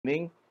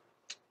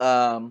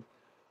Um,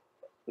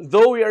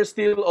 though we are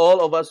still, all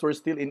of us were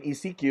still in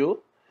ECQ,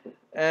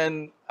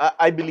 and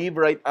I believe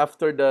right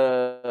after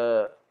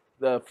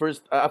the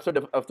first after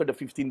the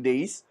 15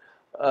 days,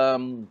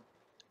 um,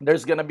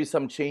 there's gonna be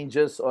some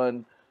changes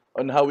on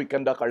how we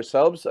conduct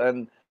ourselves,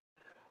 and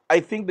I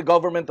think the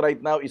government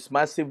right now is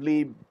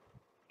massively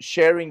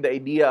sharing the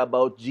idea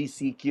about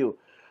GCQ.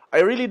 I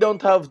really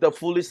don't have the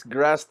fullest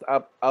grasp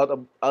out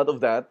of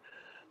that,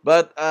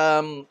 but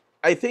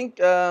I think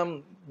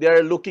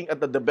they're looking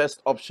at the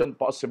best option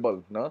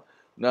possible, no?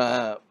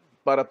 Na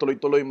para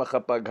tuloy-tuloy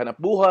makapaghanap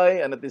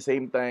buhay and at the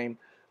same time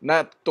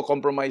not to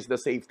compromise the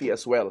safety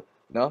as well,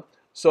 no?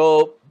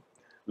 So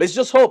let's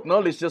just hope, no?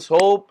 Let's just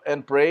hope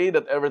and pray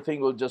that everything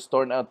will just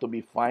turn out to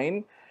be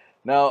fine.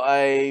 Now,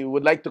 I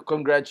would like to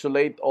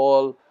congratulate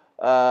all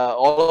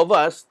of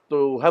us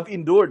to have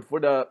endured for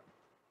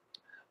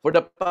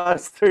the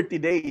past 30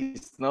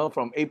 days, no?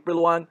 From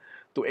April 1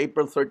 to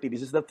April 30.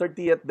 This is the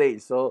 30th day.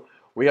 So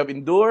we have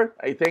endured.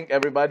 I think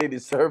everybody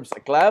deserves a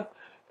clap.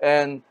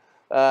 And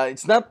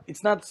it's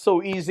not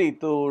so easy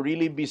to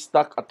really be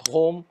stuck at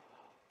home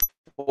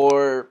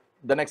for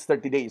the next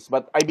 30 days.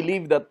 But I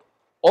believe that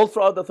all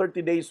throughout the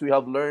 30 days, we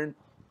have learned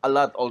a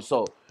lot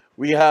also.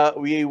 We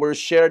were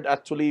shared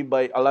actually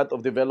by a lot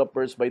of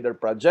developers by their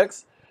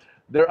projects.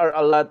 There are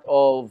a lot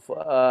of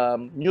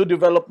new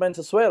developments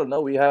as well. No,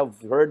 we have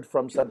heard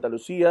from Santa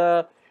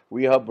Lucia,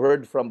 we have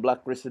heard from Black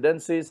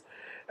Residencies,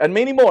 and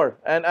many more.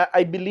 And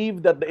I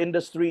believe that the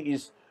industry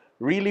is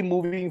really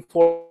moving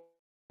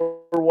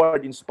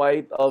forward in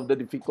spite of the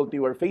difficulty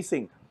we're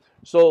facing.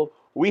 So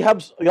we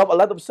have a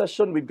lot of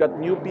session. We've got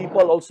new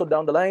people also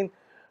down the line.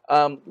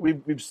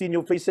 We've seen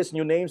new faces,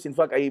 new names. In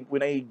fact,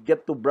 when I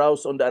get to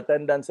browse on the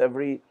attendance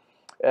every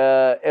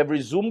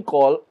Zoom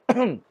call,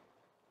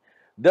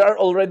 there are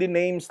already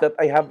names that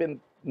I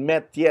haven't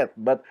met yet,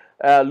 but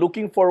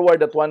looking forward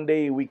that one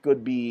day we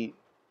could be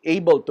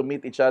able to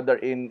meet each other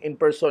in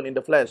person, in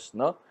the flesh,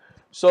 no?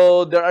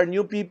 So there are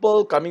new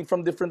people coming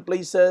from different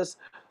places.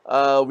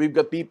 We've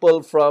got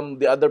people from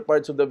the other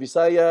parts of the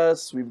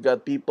Visayas. We've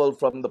got people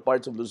from the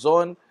parts of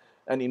Luzon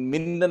and in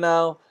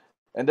Mindanao.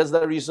 And that's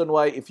the reason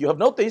why, if you have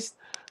noticed,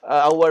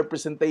 our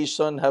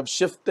presentation have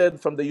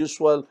shifted from the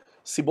usual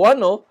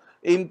Cebuano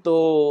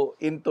into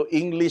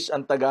English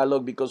and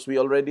Tagalog because we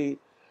already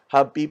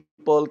have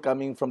people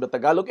coming from the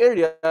Tagalog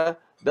area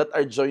that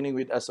are joining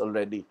with us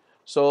already.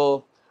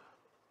 So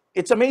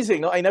it's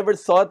amazing. No? I never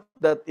thought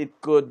that it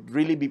could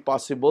really be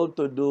possible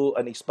to do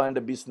and expand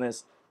the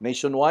business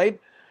nationwide.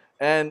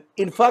 And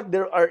in fact,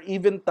 there are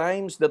even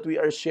times that we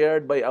are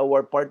shared by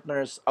our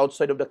partners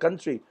outside of the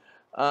country.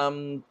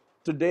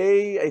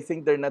 Today, I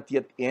think they're not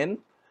yet in,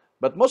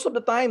 but most of the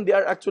time they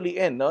are actually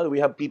in. No? We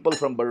have people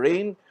from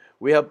Bahrain,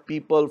 we have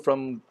people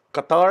from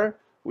Qatar,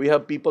 we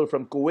have people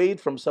from Kuwait,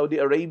 from Saudi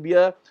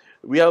Arabia.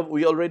 We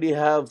already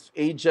have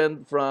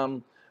agent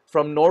from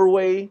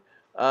Norway.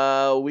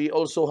 We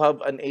also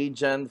have an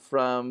agent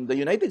from the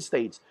United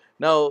States.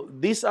 Now,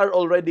 these are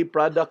already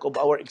product of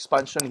our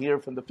expansion here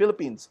from the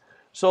Philippines.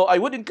 So I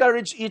would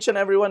encourage each and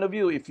every one of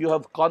you, if you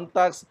have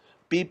contacts,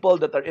 people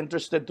that are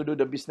interested to do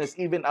the business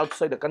even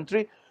outside the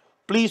country,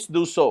 please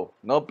do so.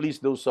 No, please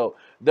do so.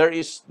 There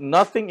is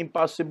nothing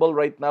impossible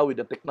right now with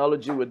the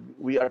technology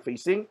we are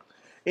facing.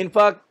 In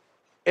fact,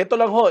 ito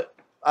lang ho,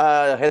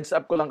 heads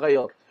up ko lang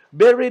kayo.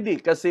 Be ready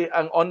kasi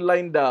ang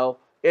online daw,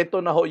 ito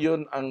na ho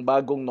yun ang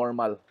bagong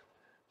normal.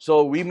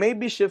 So we may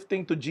be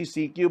shifting to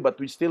GCQ, but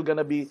we're still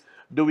gonna be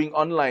doing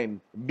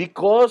online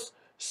because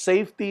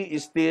safety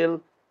is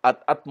still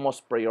at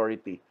utmost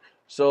priority.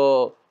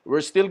 So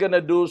we're still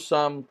gonna do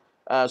some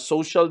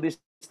social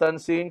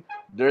distancing.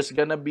 There's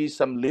gonna be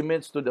some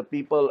limits to the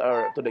people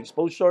or to the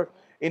exposure.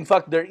 In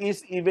fact, there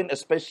is even a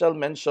special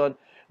mention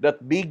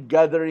that big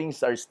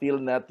gatherings are still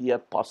not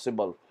yet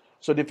possible.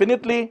 So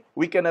definitely,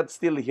 we cannot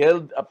still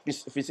hold a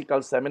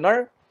physical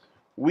seminar.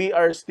 We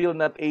are still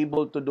not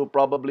able to do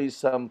probably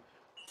some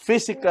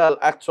physical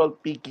actual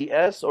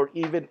PKS or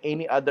even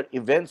any other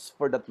events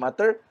for that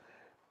matter.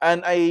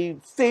 And I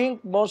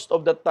think most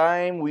of the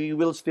time we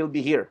will still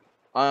be here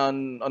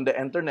on the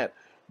internet.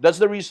 That's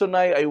the reason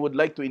I would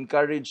like to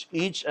encourage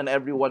each and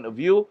every one of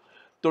you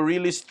to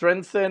really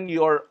strengthen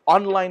your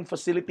online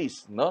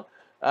facilities. No,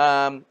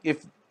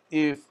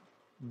 if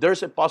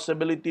there's a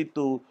possibility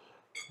to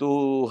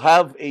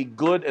have a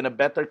good and a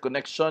better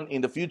connection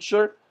in the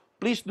future,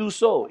 please do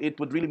so. It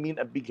would really mean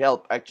a big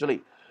help,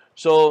 actually.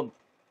 So,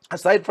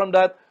 aside from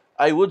that,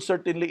 I would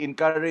certainly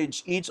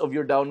encourage each of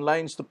your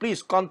downlines to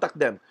please contact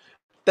them.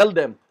 Tell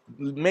them,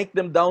 make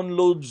them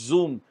download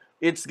Zoom.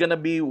 It's gonna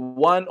be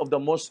one of the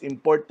most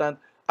important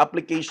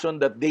application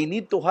that they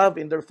need to have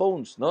in their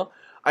phones. No,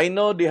 I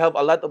know they have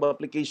a lot of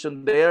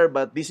application there,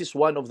 but this is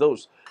one of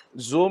those.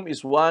 Zoom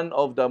is one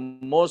of the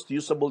most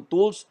usable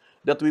tools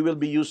that we will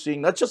be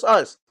using. Not just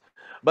us,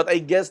 but I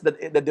guess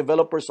that the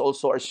developers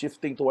also are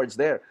shifting towards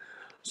there.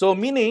 So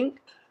meaning,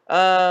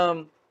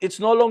 it's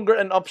no longer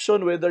an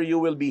option whether you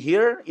will be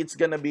here. It's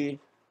gonna be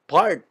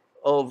part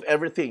of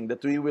everything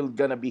that we will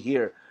gonna be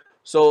here.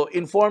 So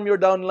inform your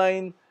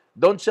downline.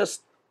 Don't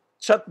just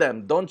chat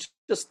them. Don't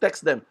just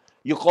text them.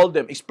 You call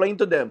them, explain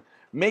to them,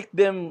 make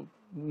them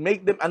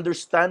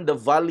understand the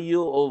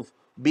value of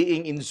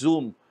being in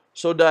Zoom,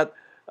 so that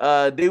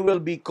they will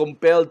be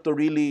compelled to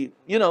really,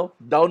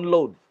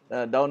 download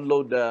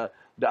the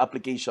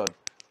application.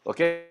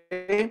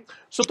 Okay.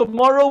 So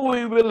tomorrow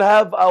we will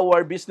have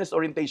our business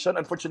orientation.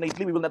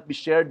 Unfortunately, we will not be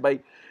shared by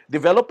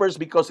developers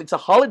because it's a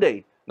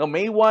holiday. Now,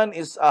 May 1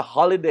 is a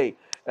holiday.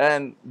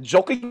 And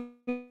jokingly,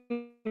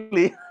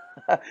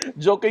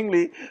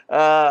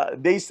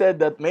 they said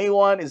that May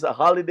 1 is a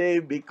holiday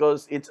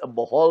because it's a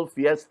Bohol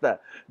Fiesta,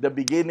 the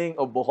beginning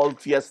of Bohol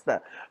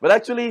Fiesta. But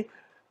actually,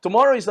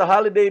 tomorrow is a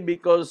holiday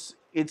because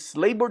it's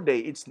Labor Day.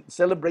 It's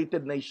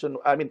celebrated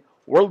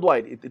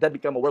worldwide. It had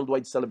become a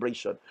worldwide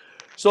celebration.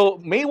 So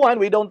May 1,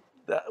 we don't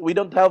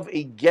have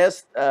a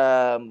guest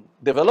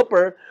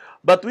developer,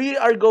 but we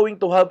are going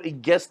to have a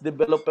guest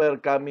developer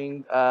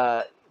coming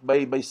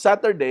by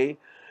Saturday,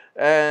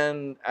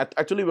 and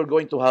actually we're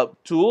going to have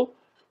two.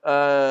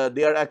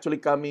 They are actually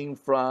coming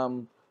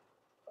from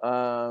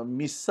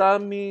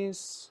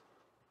Misamis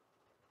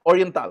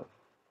Oriental.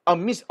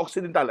 Miss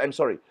Occidental, I'm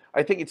sorry.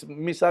 I think it's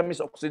Misamis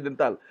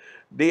Occidental.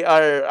 They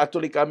are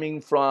actually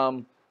coming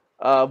from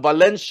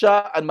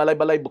Valencia and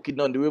Malaybalay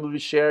Bukidnon. They will be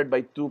shared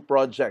by two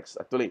projects,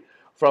 actually,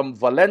 from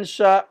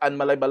Valencia and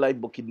Malaybalay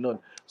Bukidnon.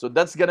 So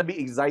that's gonna be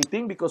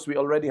exciting because we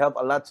already have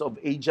a lots of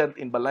agent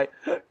in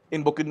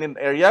in Bukidnon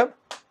area.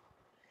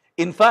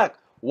 In fact,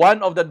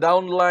 one of the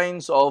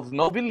downlines of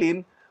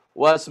Novilin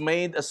was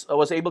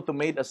able to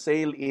make a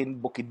sale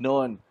in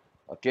Bukidnon.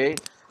 Okay,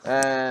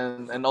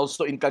 and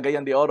also in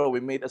Cagayan de Oro,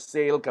 we made a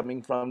sale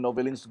coming from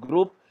Novilin's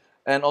group,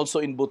 and also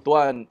in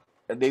Butuan,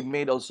 they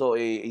made also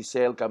a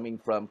sale coming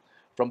from.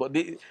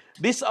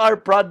 These are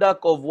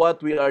product of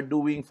what we are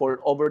doing for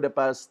over the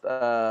past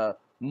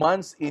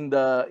months in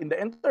the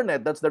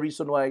internet. That's the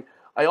reason why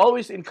I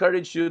always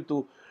encourage you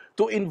to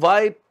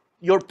invite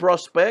your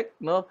prospect.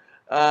 No,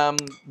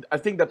 I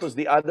think that was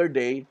the other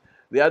day.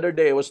 The other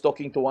day, I was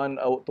talking to one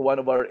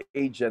of our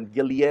agent,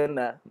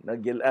 Giliana.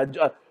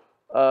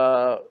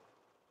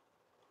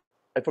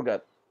 I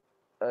forgot.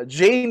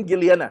 Jane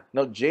Giliana.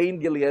 No,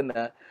 Jane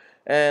Giliana,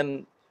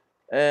 and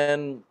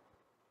and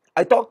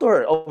I talked to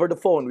her over the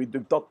phone. We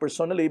did talk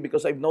personally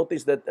because I've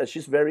noticed that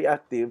she's very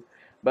active.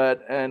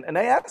 But and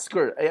I asked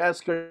her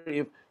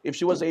if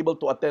she was able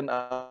to attend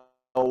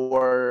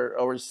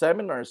our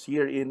seminars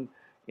here in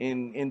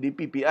the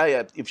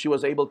PPI, if she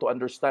was able to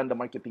understand the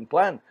marketing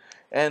plan.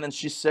 And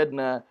she said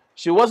na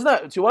she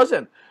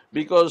wasn't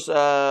because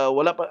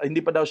wala pa hindi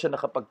pa daw siya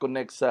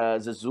nakapag-connect sa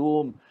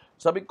Zoom.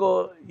 Sabi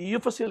ko, you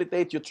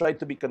facilitate, you try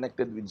to be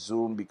connected with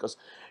Zoom because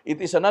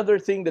it is another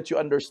thing that you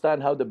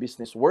understand how the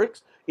business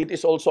works. It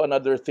is also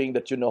another thing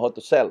that you know how to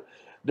sell.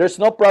 There's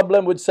no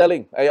problem with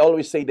selling. I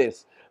always say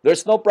this.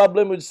 There's no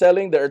problem with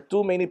selling. There are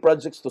too many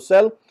projects to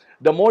sell.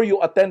 The more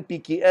you attend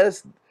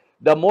PKS,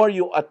 the more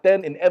you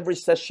attend in every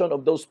session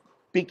of those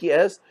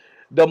PKS,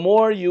 the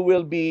more you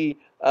will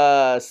be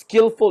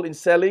skillful in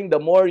selling,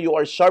 the more you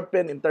are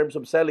sharpened in terms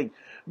of selling.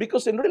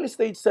 Because in real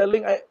estate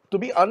selling, to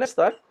be honest,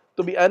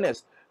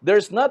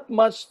 there's not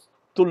much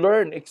to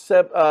learn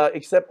except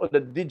on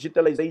the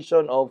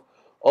digitalization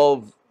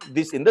of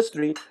this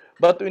industry.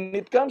 But when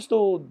it comes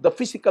to the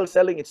physical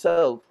selling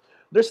itself,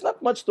 there's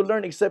not much to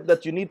learn except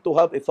that you need to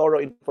have a thorough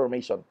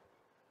information.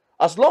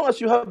 As long as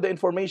you have the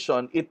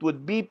information, it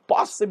would be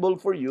possible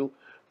for you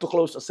to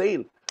close a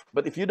sale.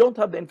 But if you don't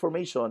have the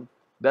information,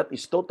 that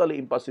is totally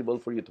impossible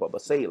for you to have a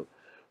sale.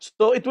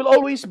 So it will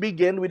always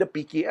begin with a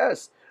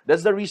PKS.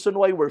 That's the reason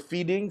why we're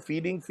feeding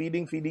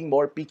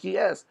more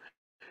PKS.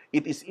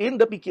 It is in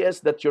the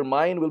PKS that your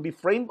mind will be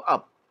framed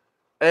up.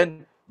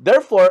 And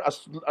therefore,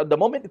 at the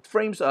moment it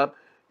frames up,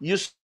 you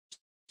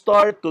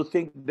start to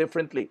think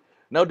differently.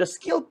 Now, the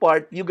skill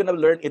part, you're going to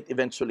learn it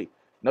eventually.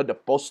 Now, the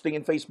posting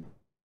in Facebook,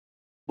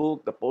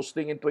 the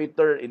posting in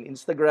Twitter, in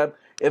Instagram,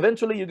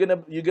 eventually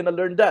you're gonna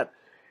learn that.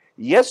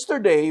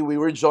 Yesterday, we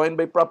were joined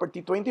by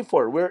Property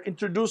 24. We're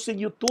introducing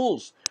you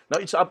tools. Now,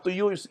 it's up to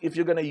you if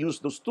you're going to use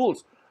those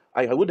tools.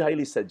 I would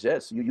highly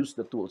suggest you use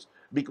the tools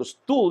because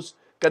tools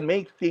can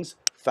make things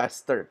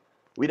faster.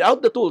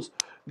 Without the tools,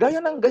 gaya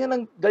ng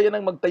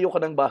magtayo ka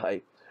ng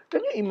bahay.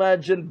 Can you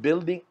imagine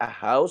building a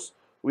house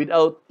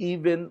without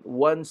even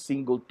one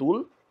single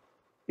tool?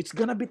 It's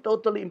gonna be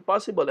totally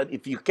impossible. And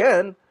if you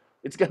can,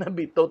 it's gonna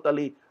be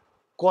totally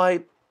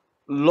quite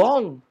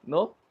long,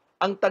 no?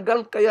 Ang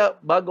tagal kaya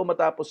bago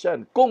matapos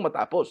yan, kung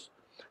matapos.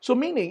 So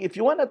meaning, if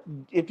you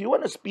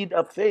wanna speed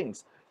up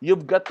things,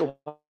 you've got to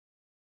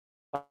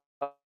have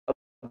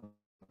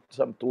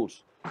some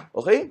tools.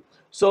 Okay?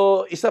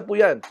 So isa po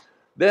yan.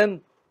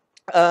 Then,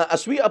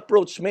 as we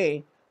approach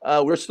May,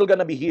 we're still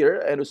gonna be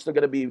here and we're still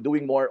gonna be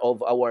doing more of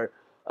our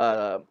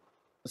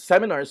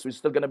seminars. We're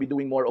still gonna be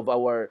doing more of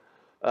our,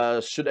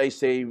 should I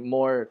say,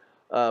 more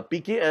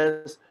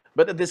PKS.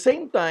 But at the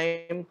same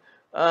time,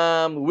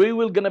 we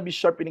will gonna be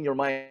sharpening your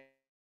mind.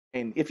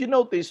 If you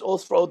notice, all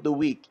throughout the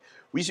week,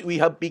 we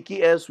have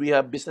PKS, we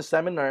have business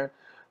seminar,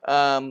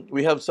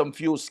 we have some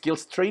few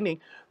skills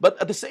training.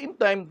 But at the same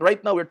time,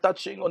 right now we're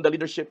touching on the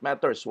leadership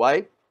matters.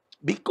 Why?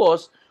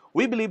 because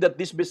we believe that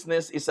this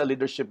business is a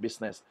leadership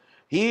business.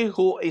 He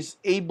who is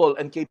able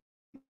and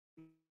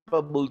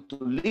capable to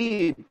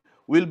lead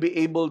will be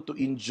able to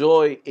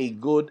enjoy a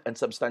good and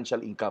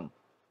substantial income.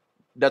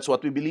 That's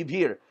what we believe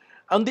here.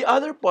 On the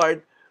other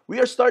part, we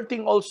are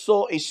starting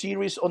also a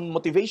series on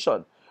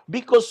motivation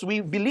because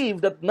we believe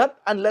that not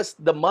unless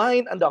the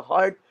mind and the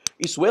heart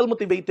is well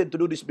motivated to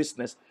do this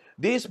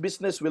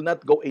business will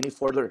not go any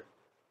further.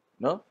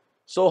 No?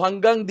 So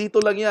hanggang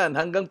dito lang yan,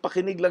 hanggang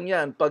pakinig lang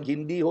yan pag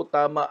hindi ho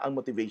tama ang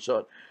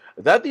motivation.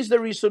 That is the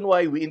reason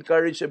why we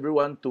encourage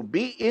everyone to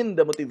be in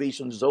the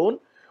motivation zone.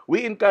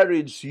 We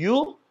encourage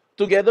you,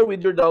 together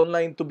with your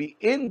downline, to be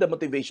in the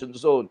motivation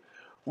zone.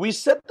 We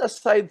set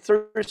aside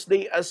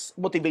Thursday as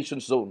motivation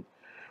zone.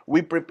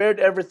 We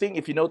prepared everything.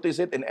 If you notice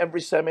it, in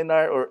every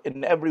seminar or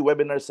in every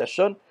webinar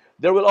session,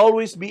 there will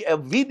always be a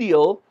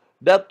video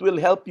that will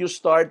help you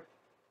start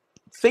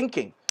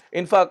thinking.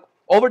 In fact,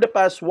 over the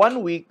past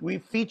 1 week, we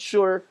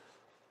featured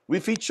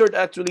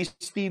actually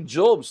Steve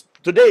Jobs.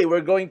 Today,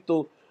 we're going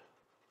to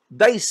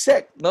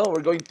dissect, no?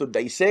 We're going to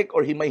dissect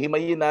or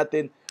himay-himayin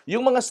natin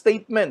yung mga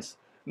statements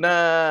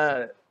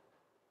na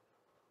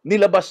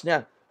nilabas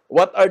niya.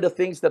 What are the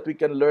things that we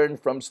can learn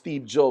from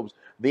Steve Jobs?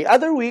 The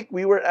other week,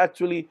 we were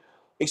actually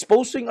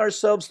exposing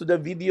ourselves to the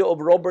video of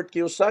Robert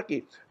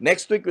Kiyosaki.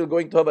 Next week, we're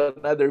going to have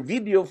another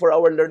video for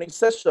our learning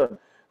session.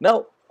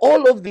 Now,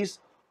 all of these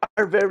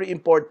are very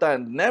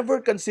important. Never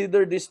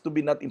consider this to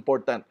be not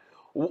important.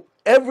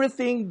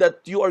 Everything that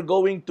you are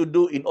going to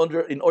do in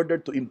order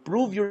to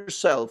improve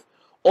yourself,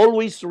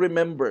 always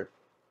remember,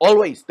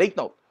 always take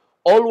note,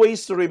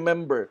 always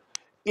remember,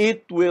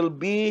 it will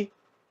be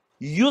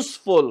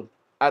useful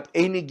at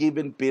any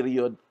given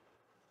period.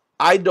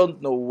 I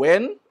don't know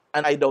when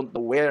and I don't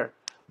know where,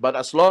 but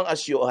as long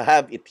as you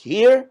have it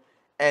here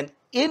and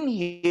in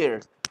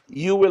here,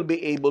 you will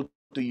be able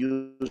to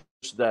use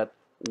that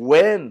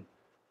when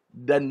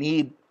the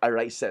need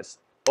arises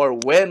or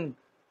when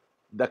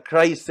the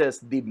crisis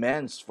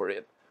demands for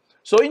it.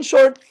 So in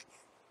short,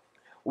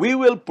 we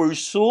will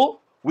pursue,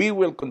 we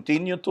will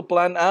continue to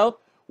plan out.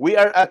 We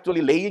are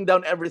actually laying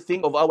down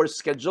everything of our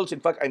schedules. In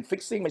fact, I'm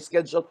fixing my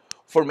schedule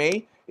for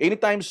May.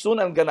 Anytime soon,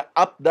 I'm gonna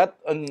up that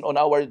on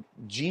our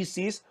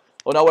GCs,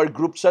 on our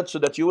group chat, so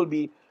that you will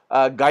be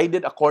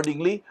guided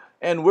accordingly.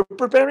 And we're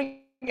preparing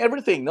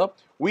everything. No,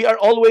 we are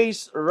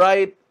always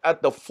right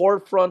at the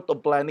forefront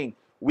of planning.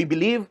 We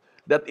believe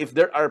that if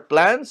there are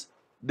plans,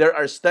 there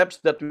are steps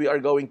that we are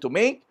going to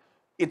make.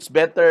 It's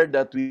better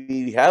that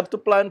we have to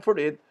plan for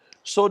it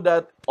so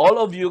that all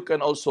of you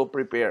can also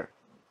prepare.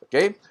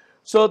 Okay?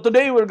 So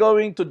today we're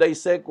going to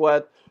dissect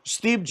what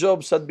Steve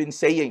Jobs had been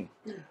saying.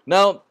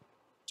 Now,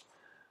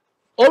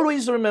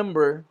 always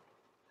remember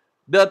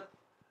that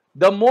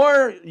the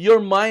more your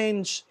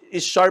mind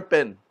is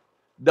sharpened,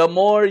 the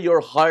more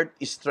your heart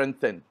is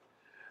strengthened.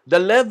 The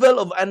level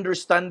of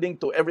understanding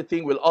to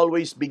everything will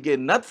always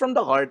begin not from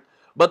the heart,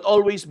 but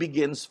always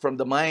begins from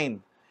the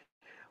mind.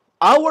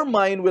 Our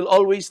mind will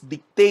always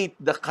dictate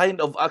the kind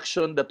of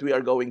action that we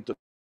are going to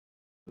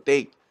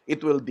take.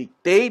 It will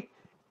dictate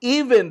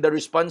even the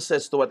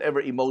responses to whatever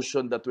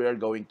emotion that we are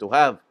going to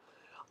have.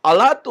 A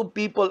lot of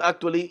people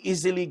actually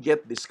easily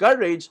get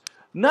discouraged,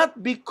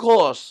 not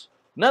because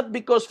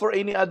for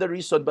any other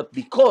reason, but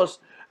because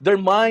their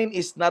mind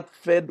is not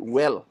fed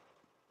well.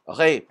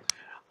 Okay?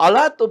 A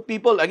lot of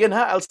people, again,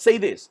 I'll say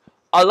this.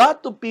 A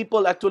lot of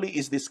people actually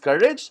is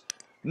discouraged,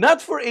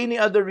 not for any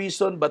other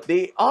reason, but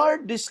they are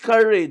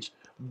discouraged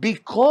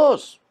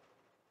because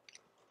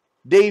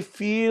they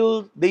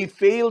fail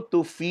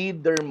to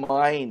feed their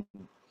mind.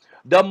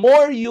 The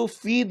more you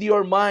feed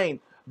your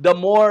mind, the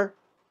more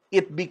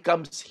it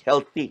becomes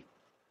healthy.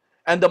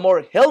 And the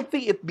more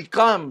healthy it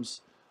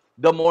becomes,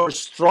 the more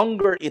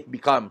stronger it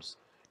becomes.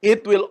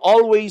 It will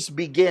always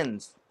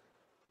begin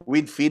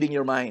with feeding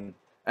your mind.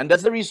 And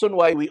that's the reason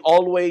why we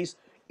always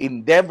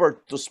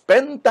endeavor to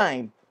spend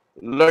time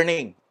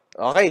learning.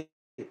 Okay?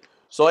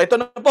 So ito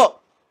na po.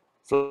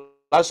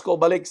 Flash ko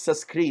balik sa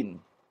screen.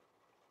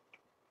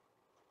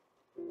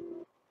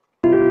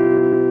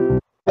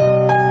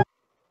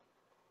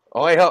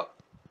 Okay ho.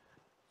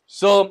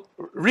 So,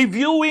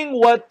 reviewing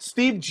what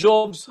Steve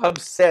Jobs have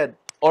said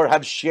or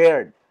have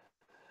shared.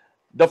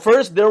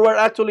 There were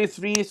actually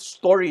 3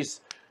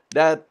 stories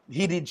that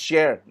he did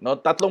share. No?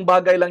 Tatlong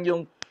bagay lang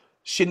yung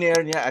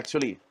shinare niya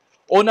actually.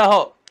 Una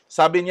ho,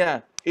 sabi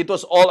niya, it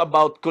was all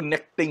about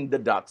connecting the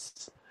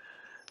dots.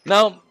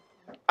 Now,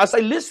 as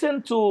I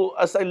listened to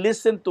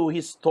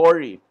his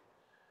story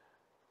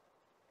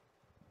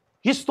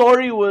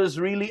was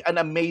really an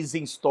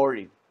amazing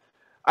story.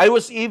 I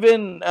was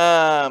even,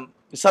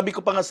 sabi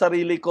ko pa nga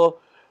sarili ko,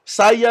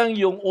 sayang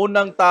yung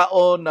unang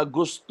tao na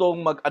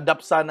gustong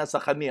mag-adapt sana sa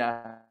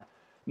kanya,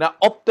 na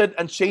opted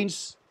and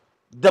changed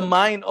the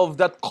mind of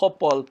that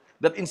couple,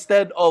 that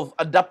instead of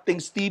adopting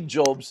Steve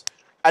Jobs,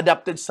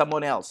 adopted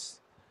someone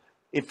else.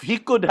 If he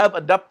could have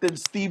adopted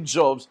Steve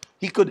Jobs,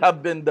 he could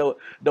have been the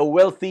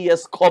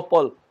wealthiest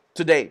couple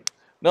today.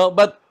 No,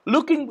 but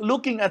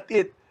looking at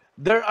it,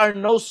 there are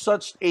no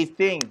such a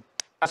thing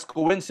as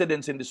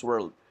coincidence in this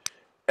world.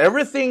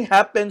 Everything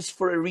happens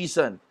for a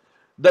reason.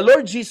 The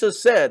Lord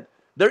Jesus said,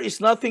 there is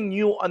nothing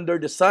new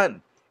under the sun.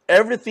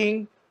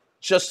 Everything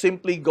just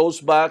simply goes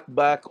back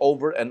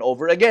over and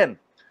over again.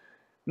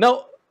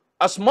 Now,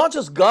 as much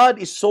as God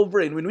is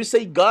sovereign, when we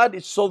say God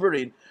is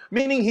sovereign,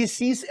 meaning He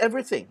sees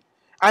everything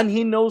and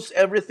He knows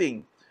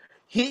everything.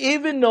 He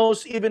even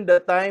knows even the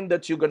time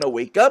that you're gonna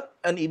wake up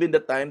and even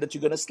the time that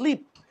you're gonna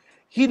sleep.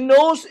 He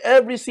knows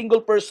every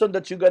single person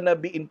that you're gonna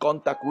be in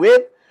contact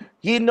with.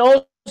 He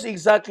knows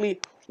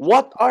exactly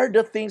what are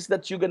the things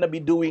that you're gonna be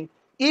doing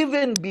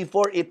even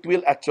before it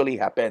will actually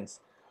happen.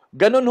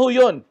 Ganon ho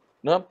yun.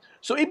 No?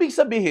 So, ibig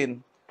sabihin,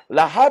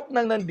 lahat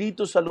ng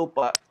nandito sa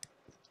lupa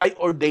ay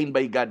ordained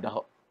by God na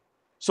ho.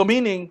 So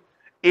meaning,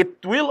 it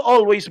will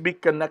always be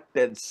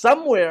connected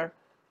somewhere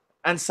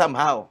and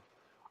somehow.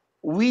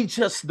 We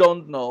just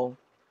don't know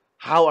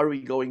how are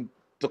we going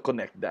to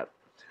connect that.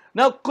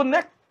 Now,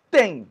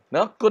 connecting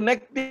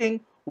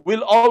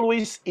will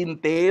always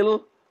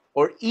entail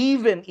or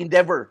even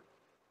endeavor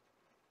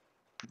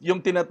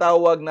yung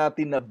tinatawag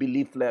natin na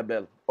belief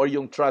level or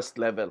yung trust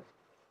level.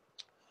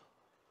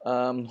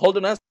 Hold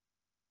on.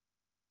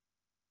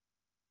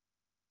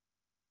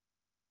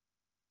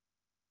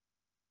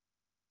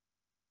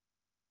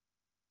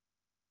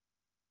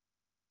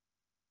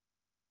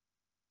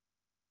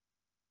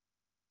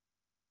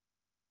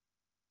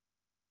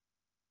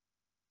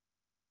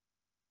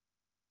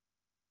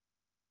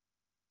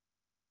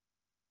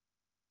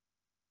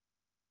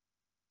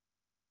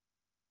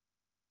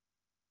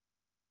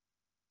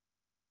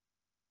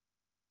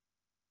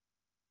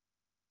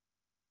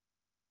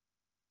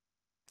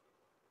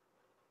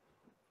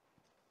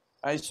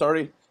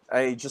 Sorry,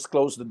 I just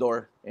closed the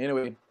door.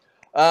 Anyway,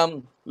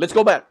 let's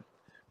go back.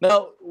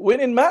 Now,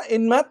 when in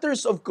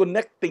matters of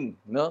connecting,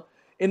 no,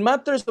 in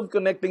matters of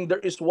connecting,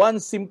 there is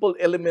one simple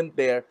element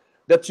there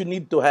that you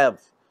need to have.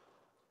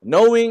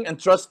 Knowing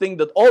and trusting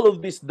that all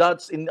of these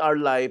dots in our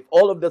life,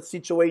 all of the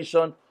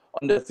situation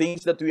on the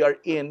things that we are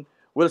in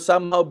will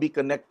somehow be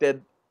connected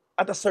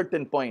at a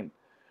certain point.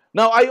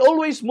 Now, I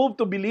always move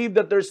to believe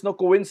that there's no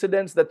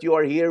coincidence that you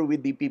are here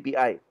with the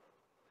PPI.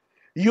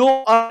 You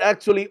are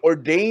actually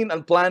ordained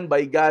and planned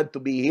by God to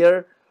be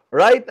here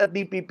right at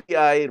the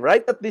PPI,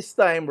 right at this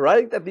time,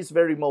 right at this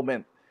very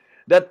moment.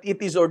 That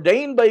it is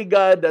ordained by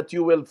God that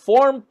you will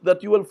form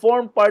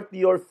part of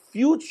your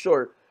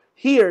future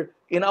here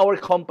in our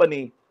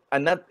company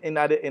and not in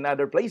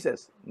other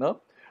places. No.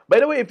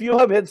 By the way, if you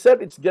have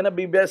headset, it's gonna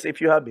be best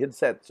if you have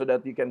headset so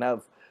that you can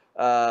have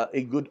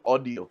a good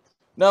audio.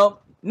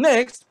 Now,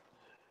 next,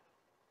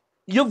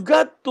 you've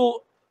got to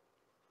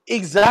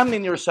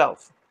examine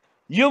yourself.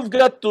 You've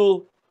got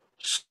to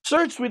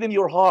search within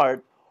your heart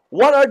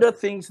what are the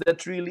things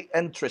that really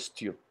interest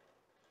you.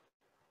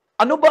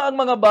 Ano ba ang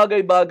mga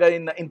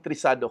bagay-bagay na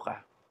interesado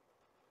ka?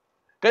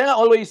 Kaya nga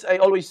I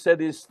always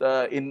said this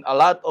in a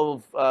lot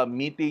of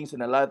meetings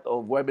and a lot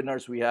of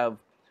webinars we have.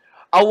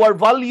 Our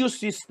value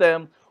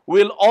system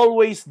will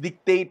always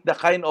dictate the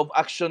kind of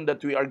action that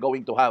we are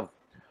going to have.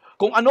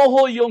 Kung ano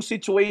ho yung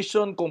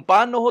situation, kung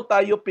paano ho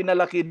tayo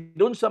pinalaki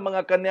dun sa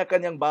mga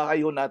kanya-kanyang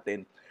bahay ho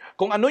natin,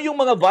 kung ano yung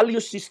mga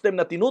value system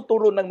na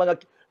tinuturo ng mga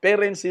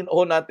parents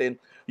ho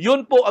natin,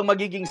 yun po ang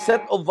magiging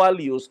set of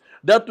values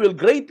that will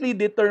greatly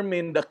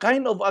determine the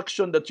kind of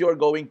action that you are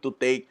going to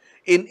take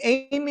in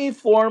any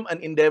form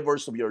and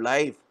endeavors of your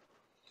life.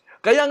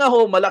 Kaya nga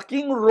ho,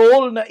 malaking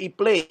role na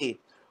i-play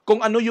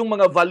kung ano yung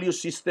mga value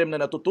system na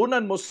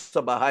natutunan mo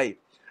sa bahay.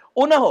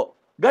 Una ho,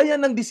 gaya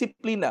ng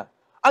disiplina.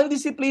 Ang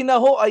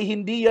disiplina ho ay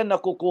hindi yan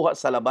nakukuha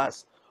sa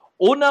labas.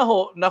 Una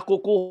ho,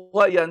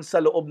 nakukuha yan sa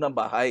loob ng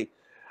bahay.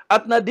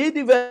 At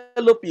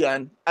nade-develop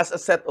yan as a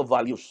set of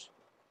values.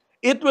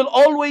 It will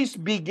always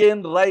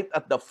begin right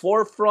at the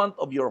forefront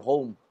of your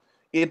home.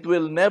 It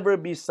will never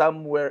be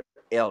somewhere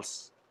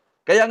else.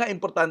 Kaya nga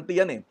importante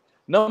yan eh.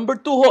 Number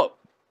 2 ho,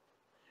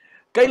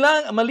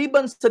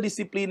 maliban sa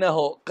disiplina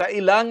ho,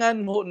 kailangan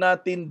ho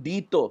natin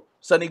dito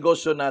sa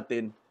negosyo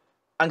natin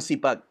ang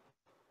sipag.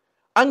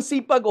 Ang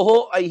sipag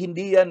ho ay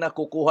hindi yan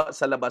nakukuha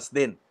sa labas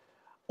din.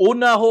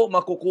 Una ho,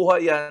 makukuha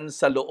yan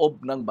sa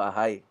loob ng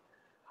bahay.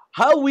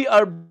 How we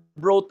are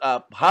brought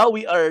up, how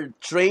we are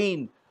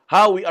trained,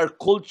 how we are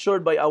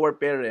cultured by our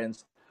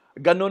parents,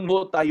 ganun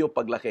ho tayo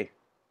paglaki.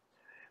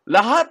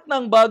 Lahat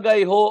ng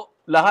bagay ho,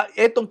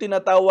 itong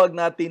tinatawag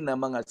natin na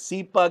mga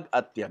sipag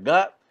at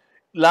tiyaga,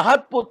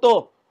 lahat po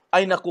to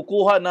ay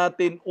nakukuha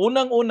natin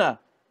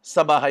unang-una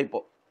sa bahay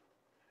po.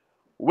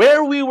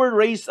 Where we were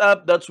raised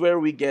up, that's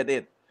where we get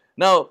it.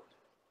 Now,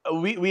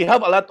 we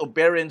have a lot of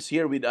parents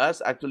here with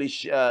us. Actually,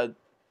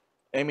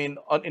 in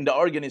the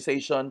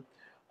organization,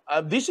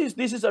 this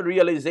is a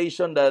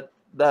realization that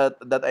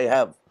I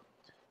have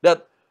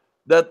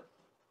that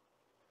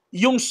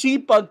yung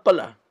sipag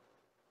pala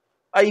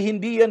ay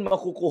hindi yan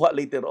makukuha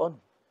later on.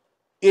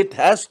 It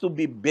has to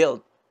be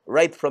built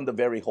right from the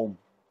very home.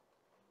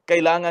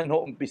 Kailangan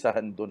ho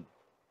umpisahan dun.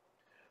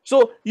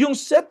 So, yung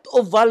set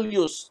of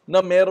values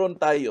na meron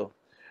tayo,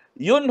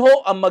 yun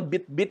ho ang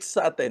magbitbit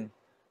sa atin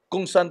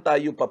kung saan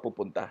tayo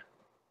papupunta.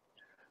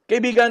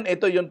 Kaibigan,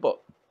 ito yun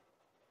po.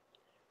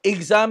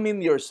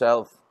 Examine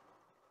yourself.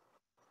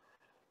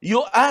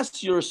 You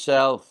ask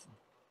yourself,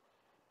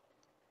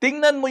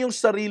 tingnan mo yung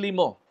sarili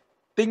mo.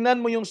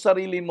 Tingnan mo yung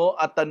sarili mo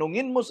at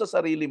tanungin mo sa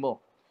sarili mo,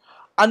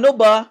 ano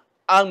ba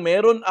ang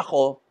meron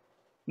ako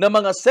na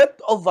mga set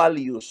of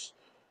values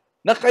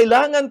na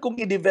kailangan kong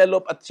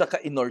i-develop at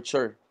saka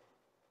i-nurture?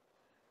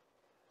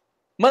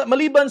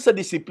 Maliban sa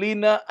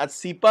disiplina at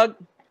sipag,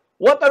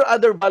 what are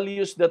other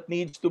values that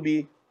needs to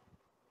be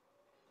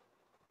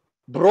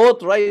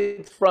brought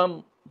right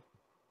from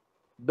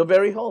the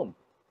very home?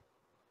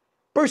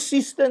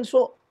 Persistence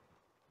ho.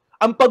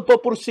 Ang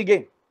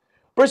pagpapursige.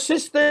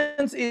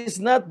 Persistence is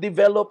not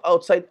developed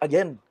outside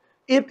again.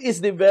 It is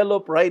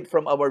developed right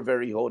from our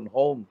very own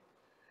home.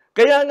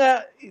 Kaya nga,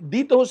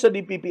 dito ho sa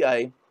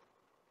DPPI,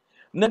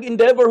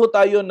 nag-endeavor ho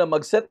tayo na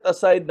mag-set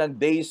aside ng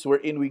days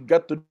wherein we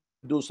got to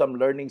do some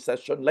learning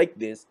session like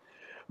this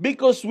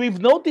because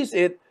we've noticed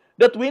it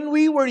that when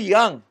we were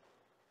young,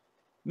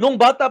 nung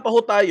bata pa ho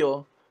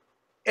tayo,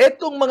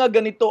 etong mga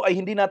ganito ay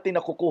hindi natin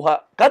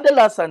nakukuha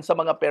kadalasan sa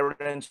mga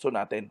parents ho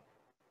natin.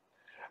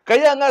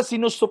 Kaya nga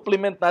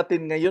sinusupplement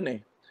natin ngayon eh.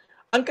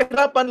 Ang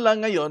kahirapan lang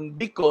ngayon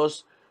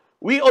because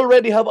we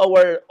already have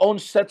our own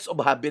sets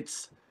of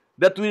habits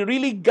that we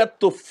really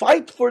got to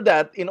fight for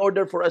that in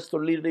order for us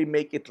to really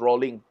make it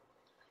rolling.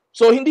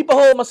 So hindi pa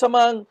ho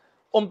masamang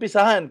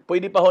umpisahan.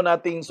 Pwede pa ho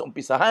nating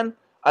umpisahan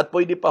at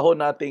pwede pa ho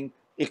nating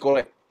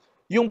i-correct.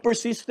 Yung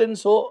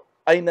persistence ho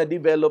ay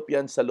na-develop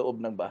yan sa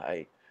loob ng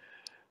bahay.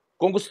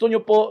 Kung gusto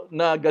nyo po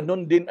na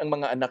ganun din ang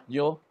mga anak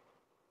nyo,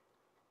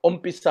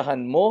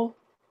 umpisahan mo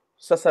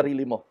sa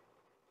sarili mo.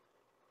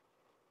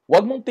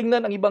 Huwag mong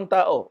tingnan ang ibang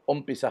tao.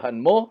 Umpisahan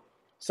mo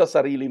sa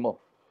sarili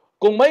mo.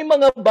 Kung may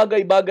mga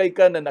bagay-bagay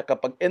ka na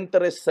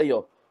nakapag-interest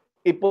sa'yo,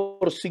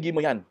 ipursigi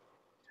mo yan.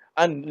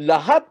 Ang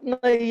lahat na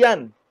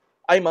yan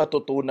ay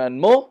matutunan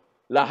mo,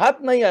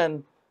 lahat na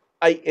yan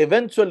ay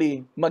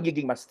eventually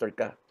magiging master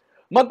ka.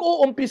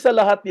 Mag-uumpisa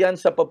lahat yan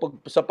sa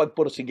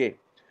pagpursige.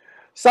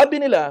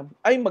 Sabi nila,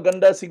 ay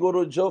maganda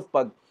siguro, Jove,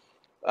 pag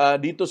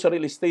dito sa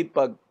real estate,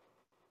 pag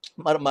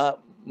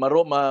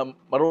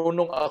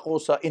marunong ako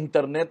sa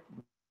internet,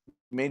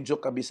 medyo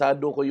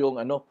kabisado ko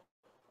yung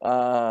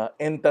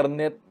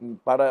internet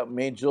para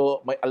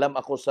medyo may alam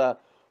ako sa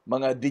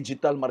mga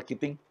digital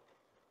marketing.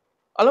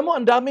 Alam mo,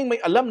 ang daming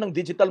may alam ng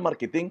digital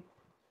marketing.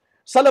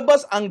 Sa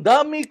labas, ang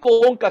dami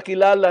kong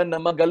kakilala na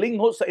magaling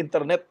ho sa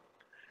internet.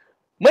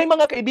 May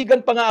mga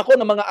kaibigan pa nga ako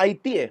na mga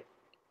IT eh.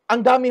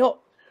 Ang dami ho.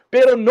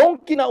 Pero nung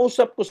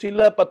kinausap ko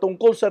sila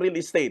patungkol sa real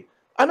estate,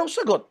 anong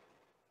sagot?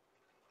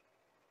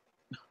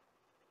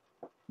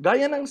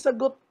 Gaya ng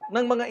sagot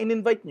ng mga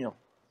in-invite nyo.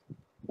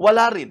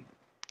 Wala rin.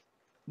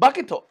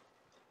 Bakit ho?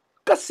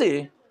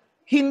 Kasi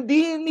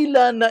hindi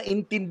nila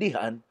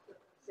naintindihan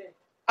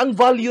ang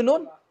value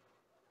nun.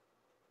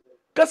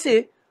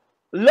 Kasi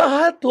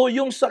lahat ho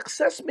yung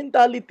success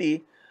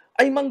mentality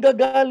ay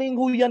manggagaling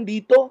ho yan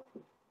dito.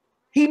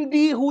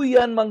 Hindi ho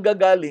yan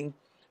manggagaling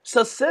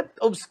sa set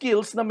of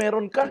skills na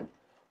meron ka.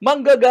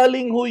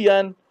 Manggagaling ho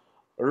yan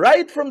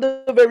right from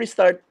the very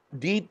start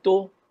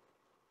dito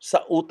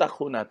sa utak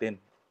ho natin.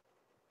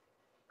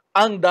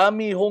 Ang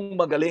dami hong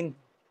magaling.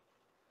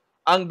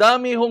 Ang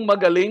dami hong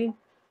magaling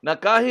na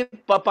kahit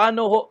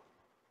papano ho,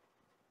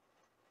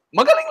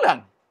 magaling lang.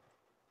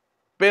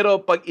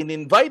 Pero pag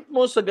in-invite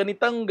mo sa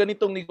ganitong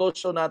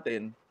negosyo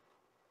natin,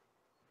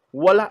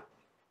 wala.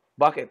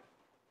 Bakit?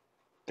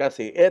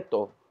 Kasi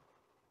eto,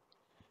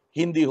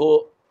 hindi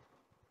ho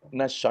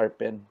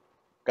na-sharpen.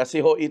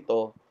 Kasi ho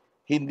ito,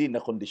 hindi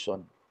na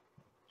kondisyon.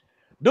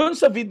 Doon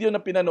sa video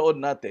na pinanood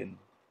natin,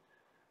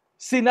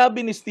 sinabi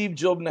ni Steve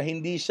Jobs na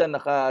hindi siya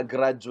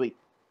nakagraduate.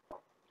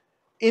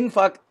 In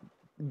fact,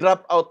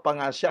 drop out pa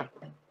nga siya.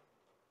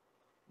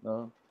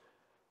 No?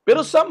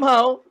 Pero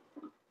somehow,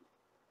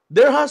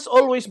 there has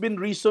always been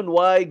reason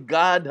why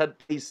God had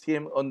placed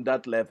him on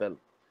that level.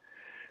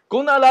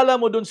 Kung naalala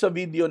mo dun sa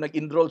video,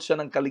 nag-enroll siya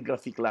ng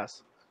calligraphy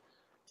class.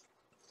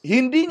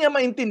 Hindi niya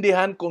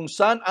maintindihan kung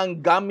saan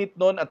ang gamit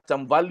nun at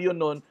ang value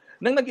nun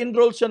nang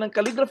nag-enroll siya ng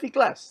calligraphy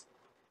class.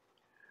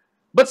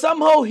 But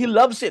somehow, he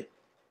loves it.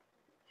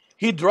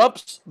 He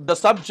drops the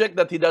subject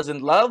that he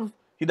doesn't love,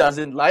 he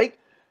doesn't like,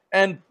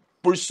 and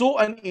pursue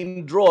and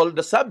enroll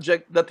the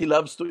subject that he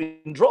loves to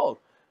enroll.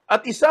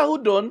 At isa ho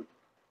doon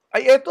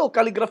ay eto,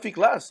 calligraphy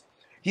class.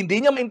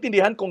 Hindi niya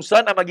maintindihan kung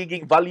saan ang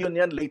magiging value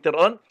niyan later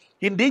on.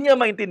 Hindi niya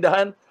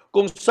maintindihan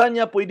kung saan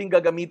niya pwedeng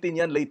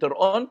gagamitin yan later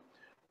on.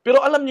 Pero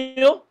alam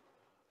niyo,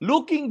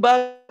 looking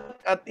back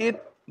at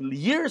it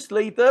years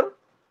later,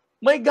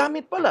 may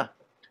gamit pala.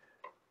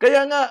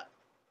 Kaya nga,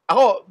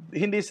 ako,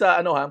 hindi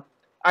sa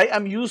I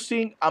am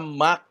using a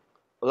Mac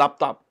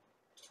laptop.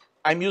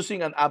 I'm using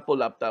an Apple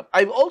laptop.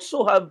 I've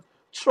also have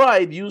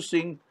tried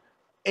using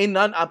a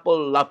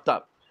non-Apple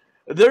laptop.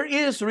 There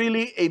is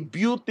really a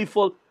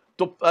beautiful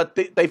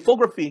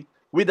typography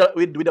with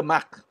a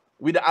Mac,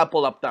 with the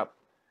Apple laptop.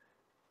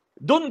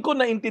 Doon ko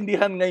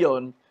naintindihan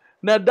ngayon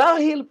na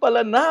dahil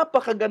pala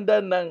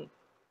napakaganda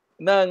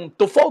ng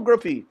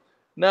typography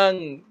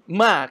ng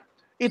Mac,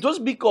 it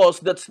was because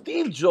that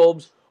Steve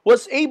Jobs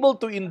was able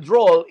to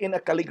enroll in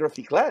a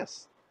calligraphy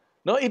class.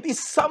 No, it is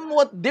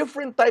somewhat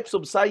different types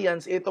of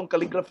science itong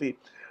calligraphy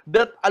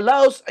that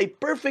allows a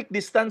perfect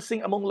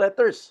distancing among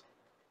letters.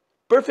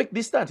 Perfect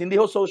distance, hindi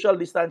ho social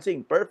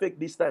distancing,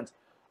 perfect distance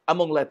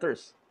among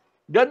letters.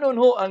 Ganon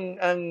ho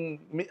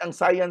ang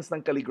science ng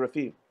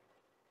calligraphy.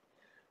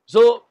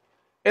 So,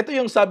 ito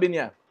yung sabi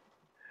niya.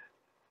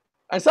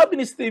 Ang sabi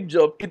ni Steve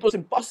Jobs, it was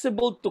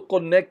impossible to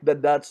connect the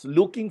dots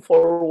looking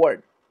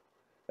forward.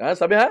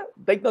 Sabi ha?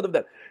 Take note of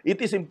that. It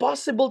is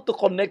impossible to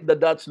connect the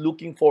dots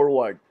looking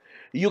forward.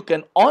 You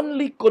can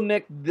only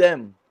connect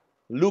them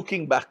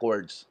looking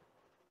backwards.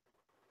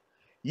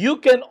 You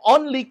can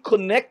only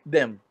connect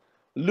them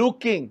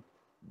looking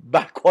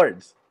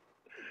backwards.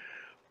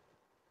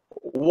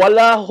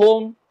 Wala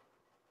hong,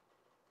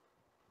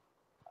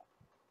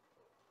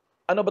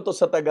 ano ba to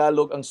sa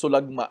Tagalog, ang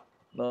sulagma,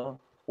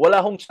 no? Wala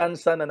hong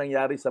tsansa na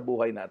nangyari sa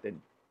buhay natin.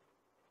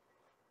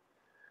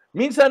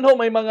 Minsan ho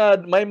may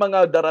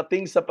mga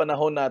darating sa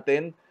panahon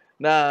natin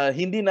na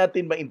hindi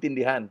natin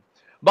maintindihan.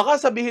 Baka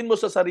sabihin mo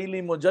sa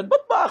sarili mo diyan,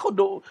 ba't ba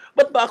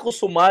ako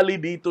sumali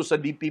dito sa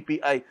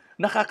DPPI?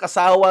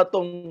 Nakakasawa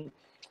tong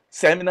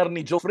seminar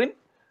ni Geoffrey.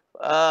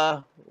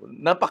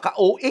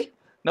 Napaka-OA.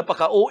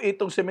 Napaka-OA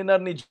tong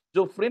seminar ni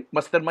Geoffrey.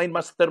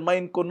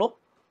 Mastermind ko, no?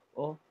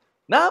 Oh.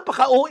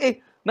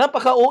 Napaka-OA.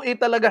 Napaka-OA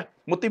talaga.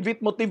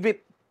 Motivate.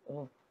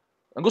 Oh.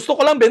 Ang gusto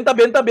ko lang, benta.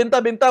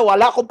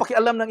 Wala akong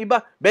pakialam ng iba.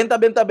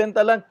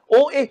 Benta lang.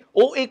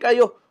 OA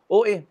kayo.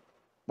 OA.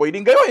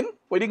 Pwedeng gawin.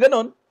 Pwedeng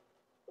ganon.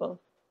 Oh.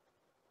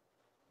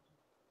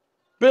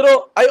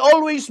 Pero I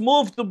always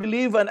move to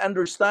believe and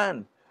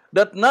understand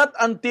that not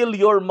until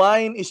your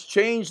mind is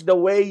changed the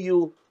way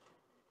you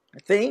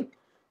think,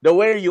 the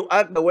way you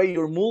act, the way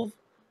you move,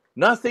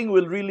 nothing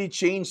will really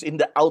change in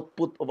the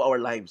output of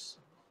our lives.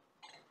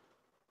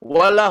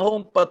 Wala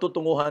hong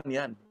patutunguhan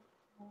yan.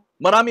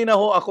 Marami na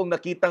ho akong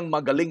nakitang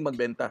magaling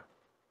magbenta.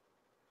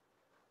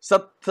 Sa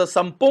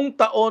 10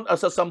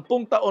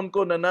 taon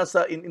ko na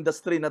nasa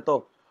industry na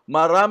to,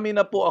 marami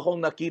na po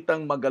akong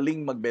nakitang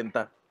magaling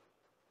magbenta.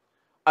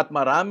 At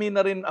marami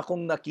na rin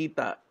akong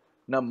nakita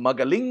na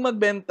magaling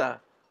magbenta,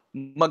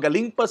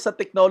 magaling pa sa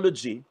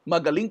technology,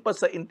 magaling pa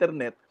sa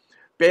internet,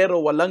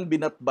 pero walang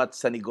binatbat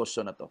sa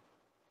negosyo na to.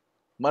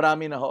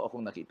 Marami na ho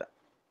akong nakita.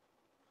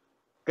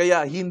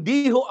 Kaya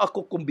hindi ho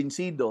ako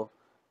kumbinsido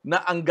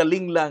na ang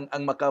galing lang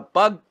ang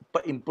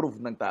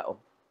makapagpa-improve ng tao.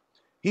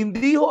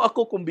 Hindi ho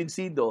ako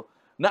kumbinsido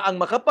na ang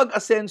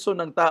makapag-asenso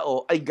ng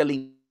tao ay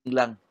galing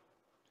lang.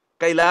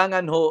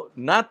 Kailangan ho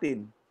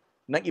natin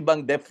ng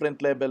ibang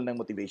different level ng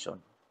motivation.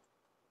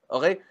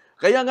 Okay?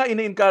 Kaya nga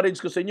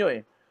ini-encourage ko sa inyo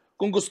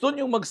kung gusto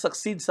niyo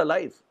mag-succeed sa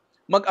life,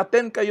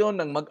 mag-attend kayo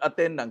ng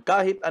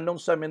kahit anong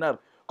seminar.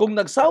 Kung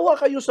nagsawa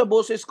kayo sa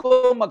boses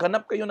ko,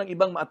 maghanap kayo ng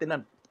ibang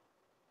ma-attendan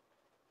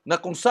na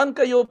kung saan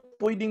kayo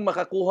pwedeng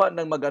makakuha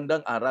ng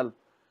magandang aral.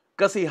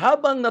 Kasi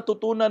habang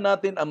natutunan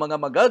natin ang mga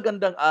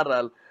magagandang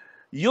aral,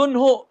 yun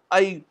ho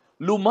ay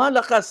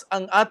lumalakas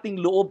ang ating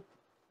loob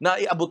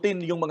na iabutin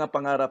yung mga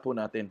pangarap po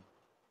natin.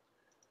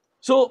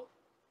 So,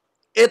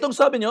 etong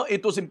sabi nyo,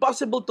 it was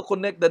impossible to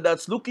connect the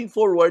dots looking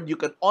forward, you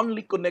can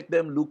only connect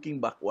them looking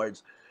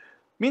backwards.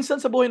 Minsan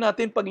sa buhay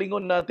natin,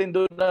 paglingon natin,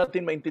 doon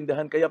natin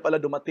maintindihan, kaya pala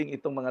dumating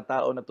itong mga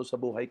tao na to sa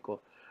buhay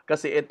ko.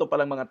 Kasi ito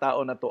palang mga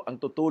tao na to ang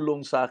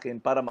tutulong sa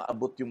akin para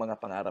maabot yung mga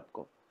pangarap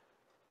ko.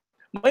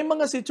 May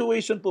mga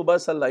situation po ba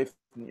sa life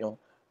niyo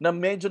na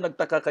medyo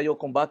nagtaka kayo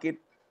kung bakit,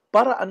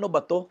 para ano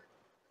ba to?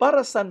 Para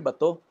saan ba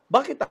to?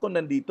 Bakit ako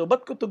nandito?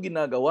 Ba't ko to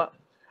ginagawa?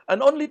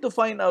 And only to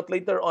find out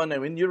later on,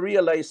 when you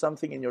realize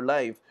something in your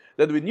life,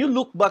 that when you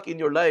look back in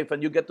your life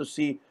and you get to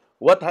see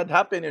what had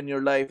happened in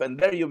your life, and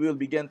there you will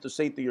begin to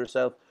say to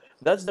yourself,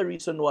 that's the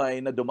reason why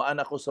na dumaan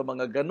ako sa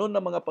mga ganun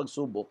na mga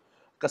pagsubok.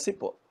 Kasi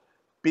po,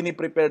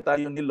 piniprepare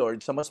tayo ni Lord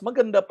sa mas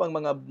maganda pang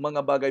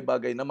mga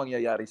bagay-bagay na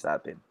mangyayari sa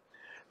atin.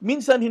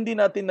 Minsan hindi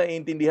natin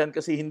naiintindihan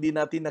kasi hindi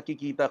natin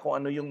nakikita kung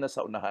ano yung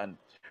nasa unahan.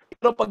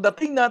 Pero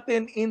pagdating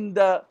natin in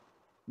the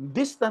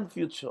distant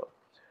future,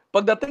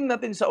 pagdating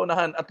natin sa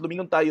unahan at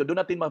lumingon tayo,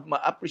 doon natin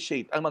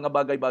ma-appreciate ang mga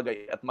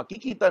bagay-bagay at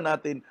makikita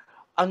natin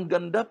ang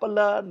ganda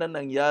pala na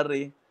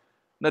nangyari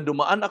na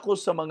dumaan ako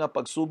sa mga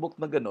pagsubok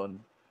na ganon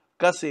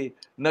kasi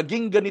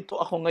naging ganito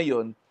ako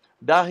ngayon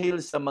dahil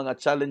sa mga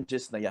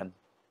challenges na yan.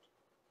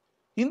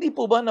 Hindi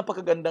po ba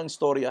napakagandang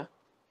storya?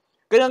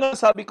 Kaya nga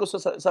sabi ko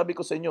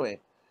sa inyo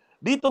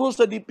dito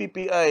sa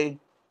DPPI,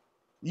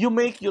 you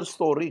make your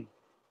story.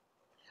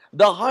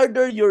 The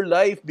harder your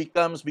life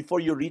becomes before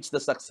you reach the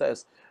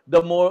success,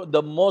 the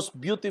most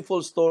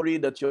beautiful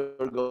story that you're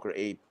going to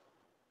create.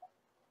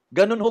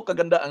 Ganun ho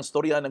kaganda ang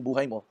storya ng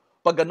buhay mo.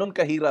 Pag ganun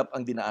kahirap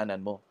ang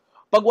dinaanan mo.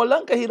 Pag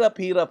walang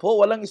kahirap-hirap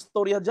ho, walang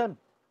istorya dyan.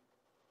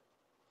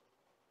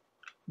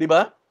 Di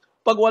ba?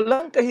 Pag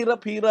walang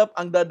kahirap-hirap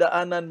ang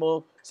dadaanan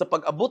mo sa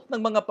pag-abot ng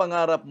mga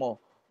pangarap mo,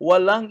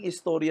 walang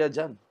istorya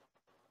dyan.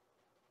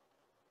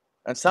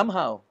 And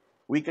somehow,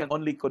 we can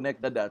only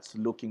connect the dots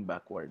looking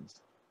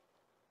backwards.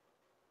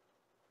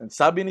 And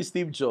sabi ni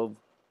Steve Jobs,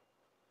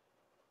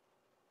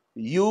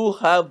 you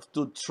have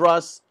to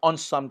trust on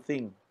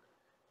something.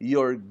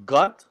 Your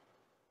gut,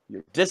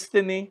 your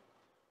destiny,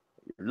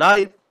 your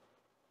life,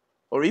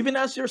 or even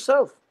ask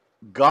yourself,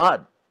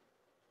 God.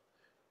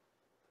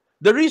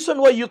 The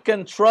reason why you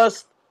can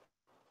trust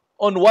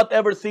on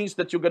whatever things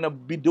that you're going to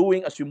be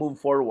doing as you move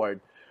forward,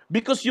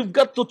 because you've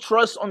got to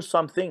trust on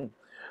something.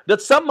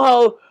 That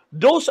somehow,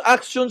 those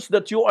actions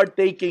that you are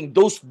taking,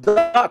 those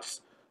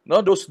dots,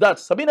 no, those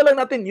dots, sabihin na lang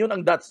natin, yun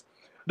ang dots.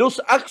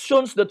 Those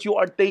actions that you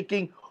are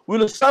taking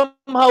will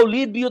somehow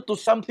lead you to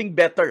something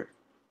better.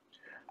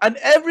 And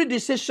every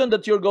decision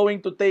that you're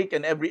going to take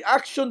and every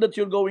action that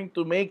you're going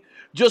to make,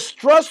 just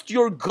trust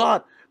your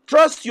God.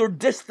 Trust your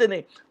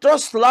destiny.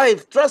 Trust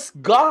life.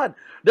 Trust God.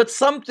 That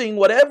something,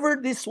 whatever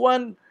this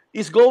one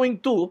is going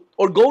to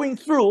or going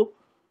through,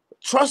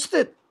 trust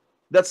it.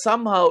 That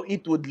somehow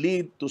it would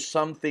lead to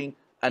something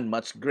and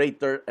much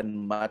greater and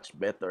much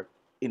better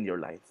in your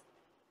life.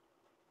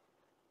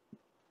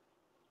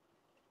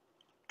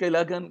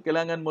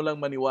 Kailangan mo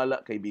lang maniwala,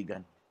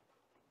 kaibigan.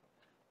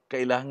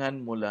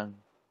 Kailangan mo lang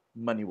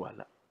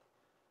maniwala.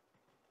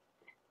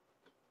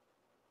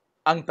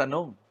 Ang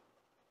tanong,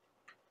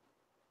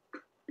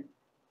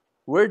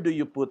 where do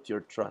you put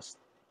your trust?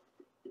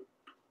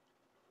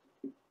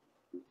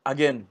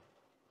 Again,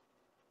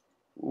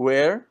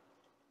 where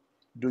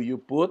do you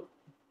put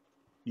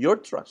your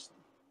trust?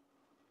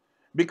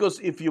 Because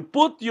if you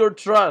put your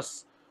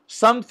trust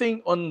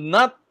something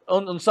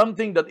on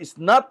something that is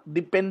not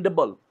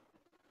dependable,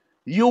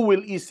 you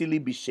will easily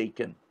be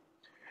shaken.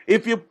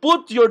 If you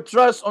put your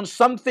trust on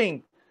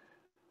something,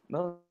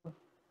 no,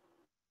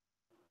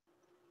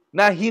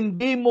 na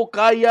hindi mo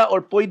kaya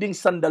or pwedeng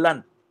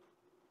sandalan,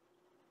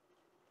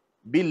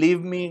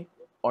 believe me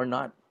or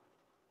not,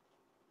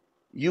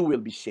 you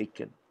will be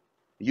shaken.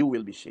 You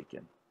will be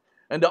shaken.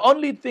 And the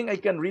only thing I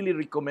can really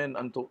recommend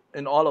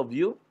in all of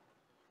you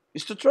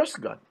is to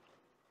trust God.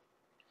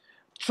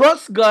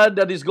 Trust God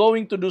that is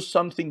going to do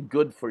something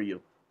good for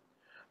you.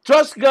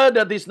 Trust God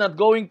that is not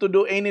going to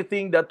do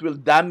anything that will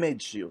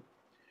damage you.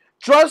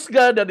 Trust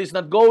God that is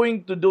not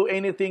going to do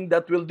anything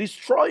that will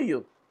destroy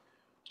you.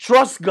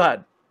 Trust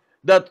God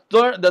that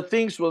the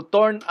things will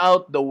turn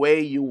out the way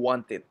you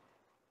want it.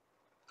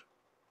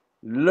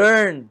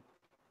 Learn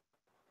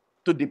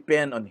to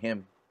depend on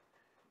Him.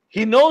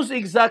 He knows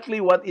exactly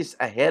what is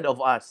ahead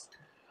of us.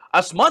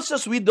 As much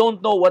as we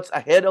don't know what's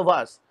ahead of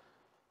us,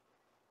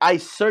 I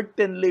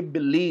certainly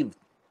believe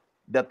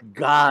that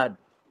God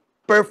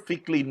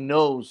perfectly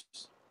knows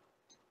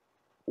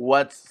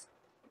what's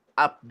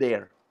up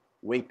there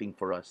waiting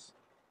for us.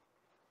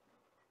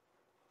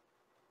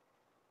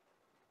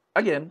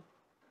 Again,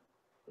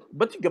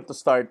 but you have to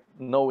start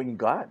knowing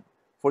God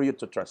for you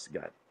to trust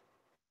God.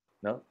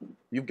 No?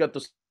 You've got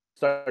to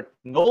start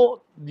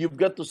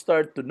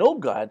to know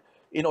God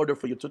in order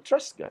for you to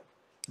trust God.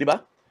 'Di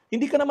ba?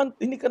 Hindi ka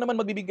naman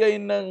magbibigay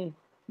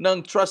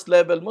ng trust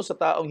level mo sa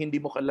taong hindi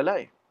mo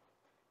kilala eh.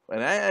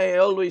 And I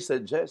always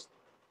suggest,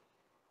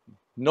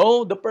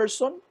 know the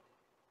person.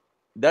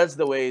 That's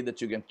the way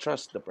that you can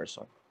trust the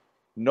person.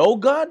 Know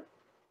God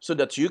so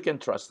that you can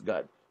trust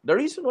God. The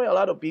reason why a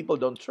lot of people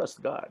don't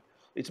trust God,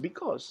 it's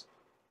because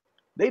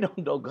they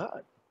don't know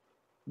God.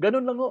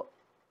 Ganun lang ho.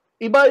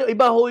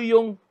 Iba ho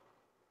yung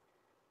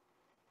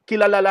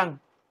kilala lang.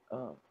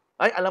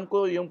 Ay, alam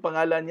ko yung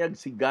pangalan niya,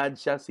 si God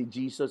siya, si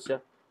Jesus siya.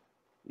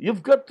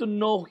 You've got to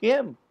know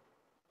Him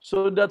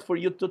so that for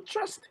you to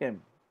trust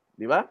Him.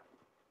 Di ba?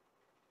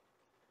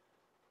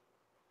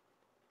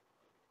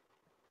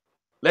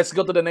 Let's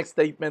go to the next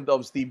statement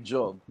of Steve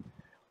Jobs.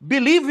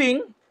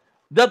 Believing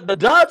that the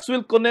dots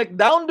will connect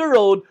down the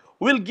road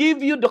will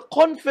give you the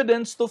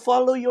confidence to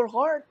follow your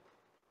heart.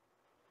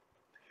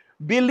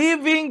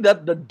 Believing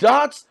that the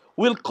dots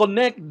will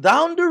connect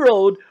down the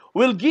road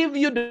will give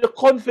you the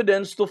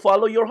confidence to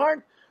follow your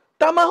heart.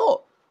 Tama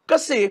ho.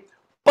 Kasi,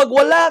 pag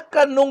wala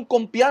ka nung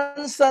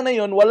kumpiyansa na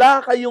yun,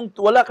 wala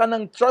ka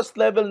ng trust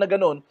level na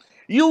ganun,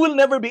 you will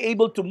never be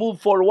able to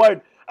move forward.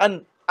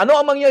 And ano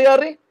ang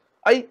mangyayari?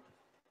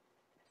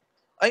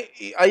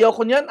 Ayaw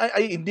ko niyan,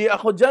 hindi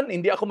ako dyan,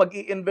 hindi ako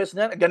mag-i-invest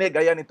niyan,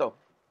 gaya nito.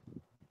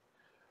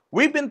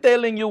 We've been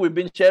telling you, we've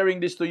been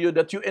sharing this to you,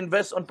 that you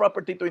invest on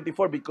Property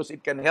 24 because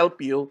it can help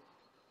you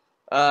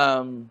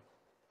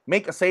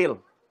make a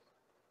sale.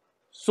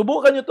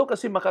 Subukan nyo to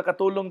kasi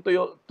makakatulong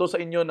to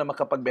sa inyo na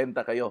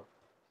makapagbenta kayo.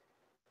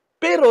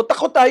 Pero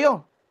takot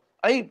tayo.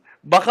 Ay,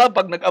 baka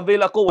pag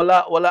nag-avail ako,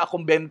 wala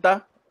akong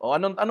benta. O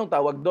anong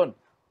tawag doon?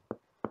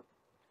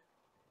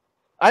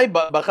 Ay,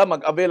 baka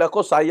mag-avail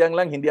ako, sayang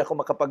lang, hindi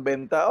ako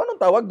makapagbenta.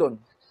 Anong tawag doon?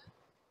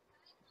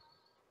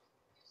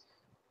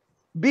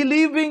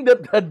 Believing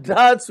that the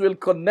dots will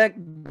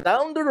connect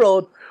down the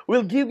road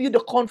will give you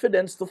the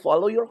confidence to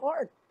follow your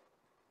heart.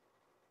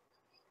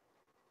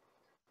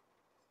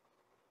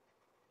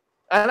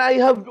 And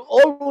I have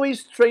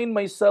always trained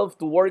myself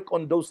to work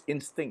on those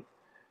instincts.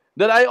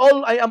 That I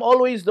am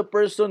always the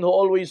person who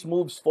always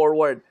moves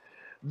forward.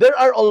 There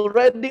are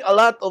already a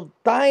lot of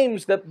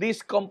times that this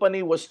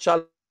company was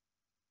challenged.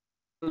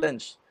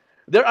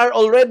 There are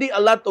already a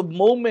lot of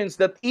moments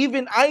that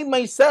even I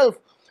myself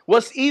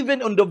was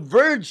even on the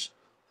verge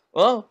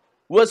of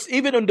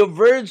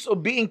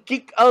being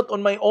kicked out on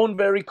my own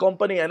very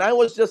company. And I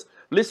was just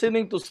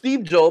listening to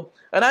Steve Jobs,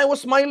 and I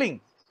was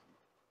smiling.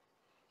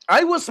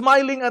 I was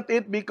smiling at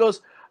it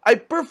because I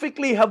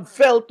perfectly have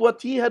felt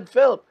what he had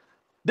felt.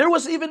 There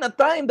was even a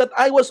time that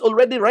I was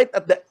already right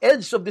at the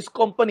edge of this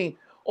company.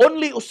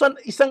 Only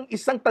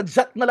isang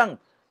tadyak na lang,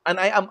 and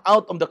I am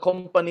out of the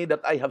company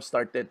that I have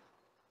started.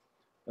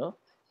 No?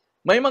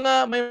 May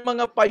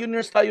mga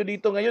pioneers tayo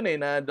dito ngayon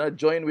na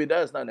join with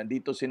us na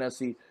nandito si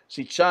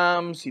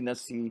Cham,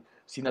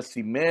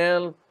 si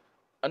Mel.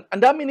 Ang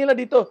dami nila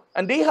dito,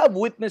 and they have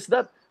witnessed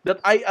that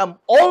I am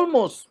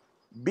almost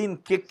being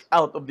kicked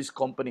out of this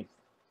company.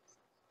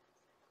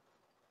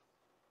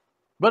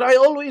 But I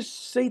always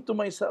say to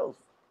myself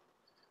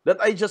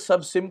that I just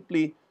have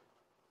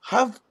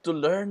to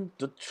learn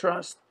to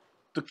trust,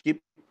 to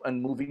keep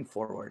on moving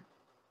forward,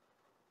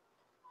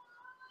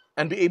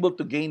 and be able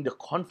to gain the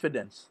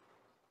confidence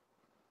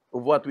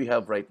of what we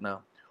have right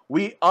now.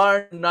 We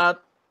are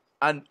not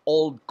an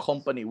old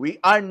company. We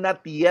are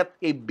not yet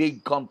a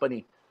big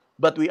company,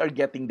 but we are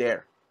getting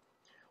there.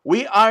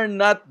 We are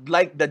not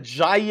like the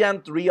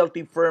giant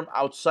realty firm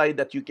outside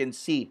that you can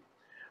see,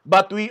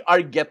 but we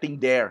are getting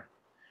there.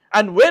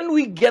 And when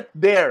we get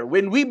there,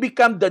 when we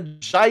become the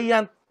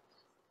giant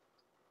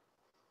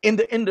in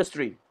the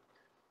industry,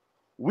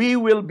 we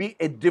will be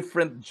a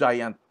different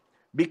giant,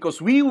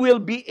 because we will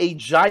be a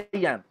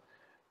giant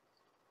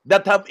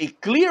that have a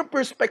clear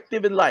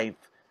perspective in life,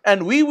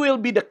 and we will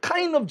be the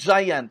kind of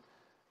giant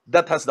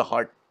that has the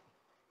heart.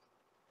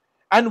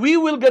 And we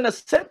will gonna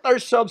set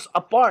ourselves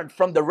apart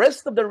from the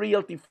rest of the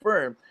realty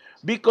firm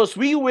because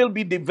we will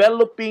be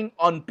developing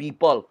on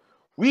people.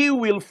 We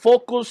will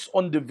focus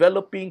on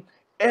developing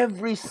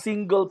every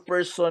single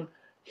person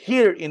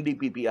here in the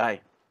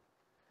PPI.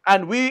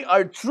 And we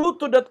are true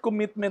to that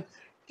commitment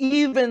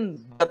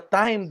even the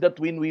time that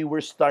when we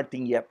were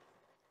starting yet.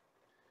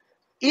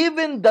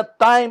 Even the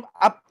time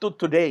up to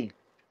today,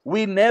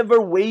 we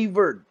never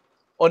wavered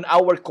on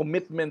our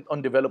commitment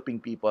on developing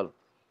people.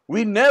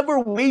 We never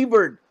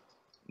wavered,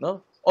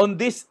 no, on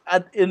this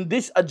in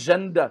this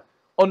agenda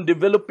on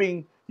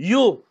developing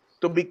you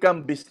to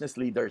become business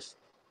leaders,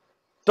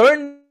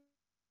 turning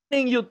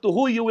you to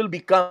who you will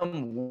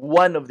become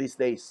one of these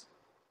days.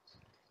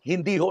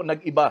 Hindi ho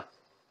nag-iba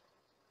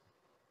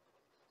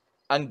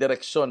ang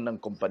direksyon ng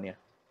kumpanya.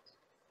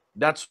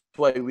 That's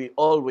why we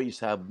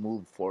always have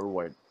moved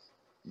forward.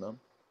 No?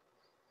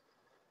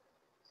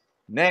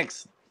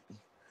 Next.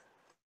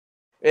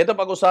 Ito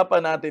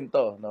pag-usapan natin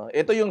to. No?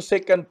 Ito yung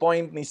second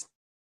point ni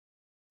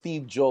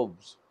Steve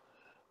Jobs.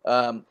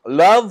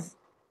 Love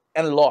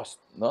and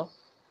lost. No?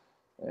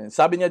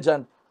 Sabi niya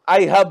dyan,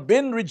 I have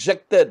been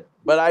rejected,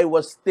 but I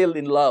was still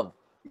in love.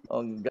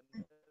 Ang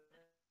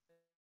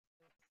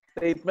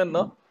statement,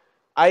 no?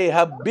 I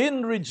have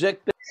been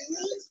rejected.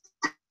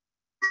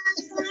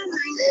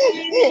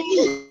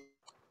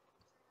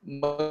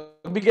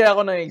 Magbigay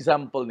ako ng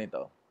example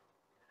nito.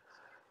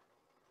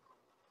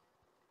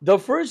 The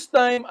first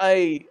time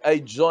I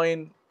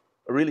joined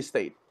real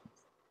estate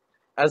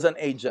as an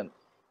agent,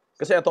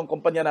 kasi itong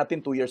kumpanya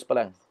natin 2 years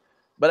pa lang,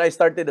 but I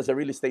started as a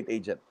real estate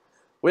agent.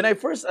 When I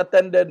first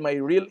attended my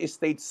real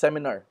estate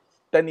seminar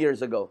 10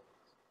 years ago,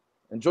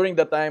 and during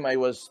that time I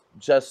was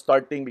just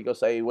starting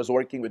because I was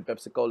working with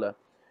Pepsi-Cola,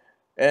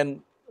 and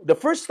the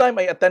first time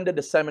I attended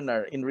the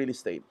seminar in real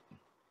estate,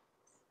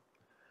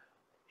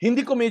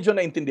 hindi ko medyo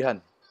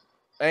naintindihan.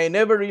 I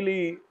never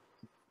really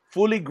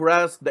fully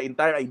grasped the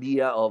entire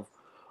idea of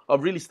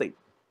real estate.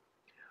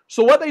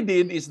 So what I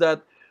did is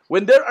that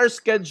when there are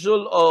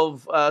schedule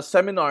of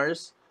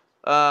seminars,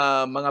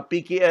 mga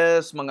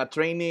PKS, mga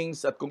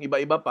trainings, at kung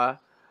iba-iba pa,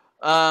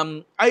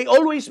 I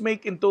always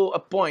make into a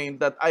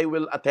point that I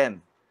will attend.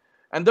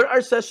 And there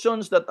are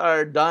sessions that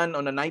are done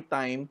on a night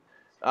time,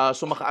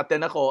 so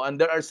maka-attend ako, and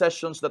there are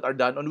sessions that are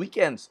done on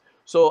weekends.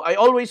 So I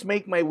always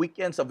make my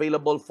weekends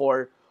available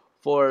for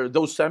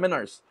those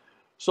seminars.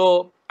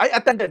 So I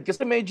attended,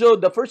 kasi medyo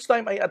the first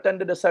time I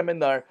attended the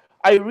seminar,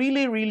 I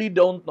really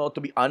don't know, to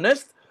be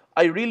honest,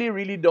 I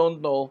really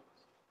don't know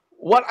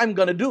what I'm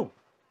gonna do.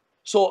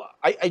 So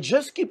I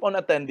just keep on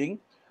attending.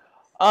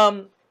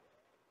 I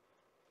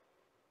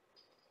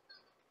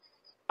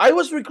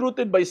was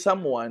recruited by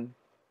someone,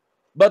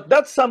 but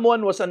that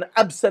someone was an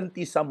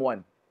absentee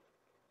someone.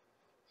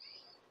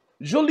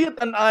 Juliet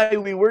and I,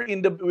 we were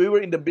in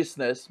the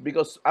business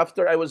because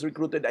after I was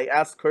recruited, I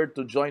asked her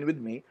to join with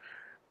me,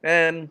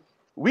 and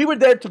we were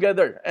there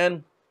together.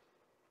 And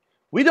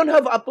we don't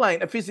have upline,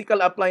 a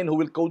physical upline who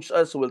will coach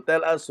us, who will tell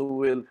us, who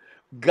will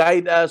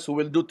guide us, who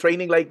will do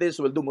training like this,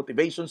 who will do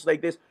motivations like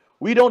this.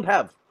 We don't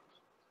have.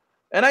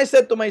 And I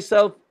said to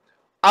myself,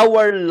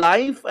 our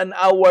life and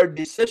our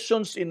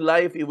decisions in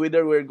life,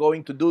 whether we're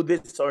going to do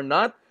this or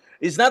not,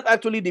 is not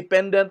actually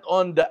dependent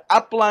on the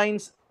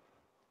upline's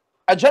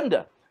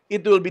agenda.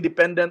 It will be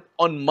dependent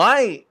on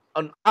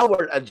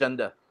our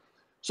agenda.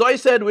 So I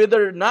said,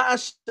 whether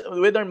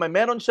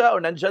meron siya or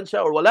nandyan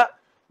siya or wala,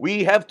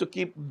 we have to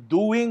keep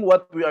doing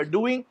what we are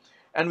doing,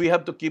 and we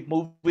have to keep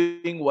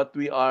moving what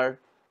we are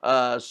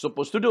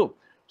supposed to do.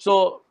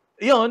 So,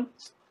 yun,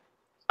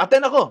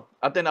 attend ako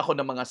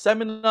ng mga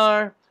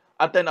seminar,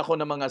 attend ako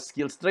ng mga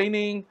skills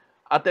training,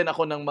 attend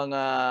ako ng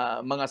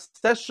mga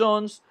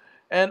sessions,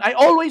 and I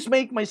always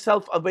make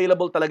myself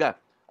available talaga.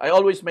 I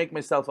always make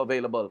myself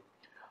available.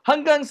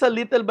 Hanggang sa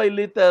little by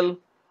little,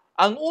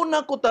 ang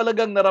una ko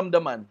talagang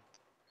naramdaman,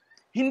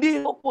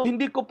 hindi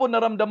ko po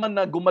naramdaman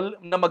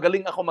na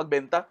magaling ako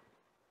magbenta.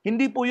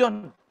 Hindi po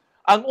 'yon.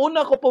 Ang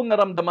una ko pong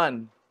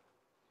naramdaman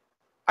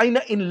ay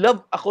na-in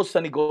love ako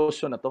sa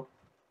negosyo na to.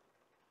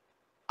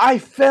 I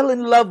fell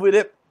in love with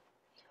it.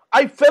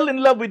 I fell in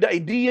love with the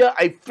idea.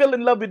 I fell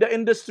in love with the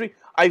industry.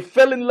 I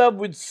fell in love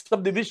with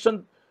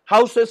subdivision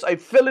houses. I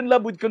fell in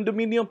love with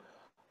condominium.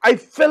 I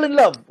fell in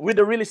love with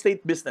the real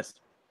estate business.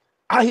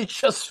 I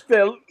just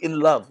fell in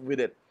love with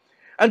it.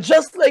 And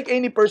just like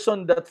any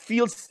person that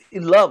feels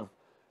in love,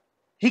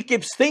 he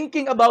keeps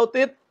thinking about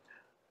it.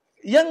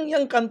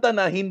 Yang kanta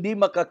na hindi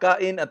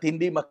makakain at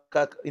hindi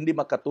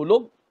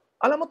makatulog,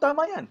 alam mo,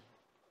 tama yan.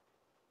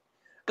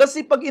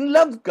 Kasi pag in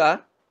love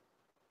ka,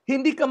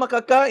 hindi ka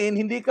makakain,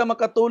 hindi ka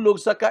makatulog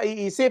sa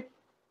kaiisip.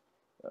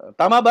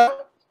 Tama ba?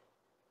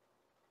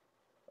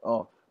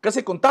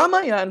 Kasi kung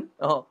tama yan,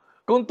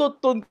 kung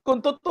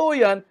totoo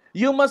yan,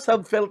 you must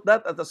have felt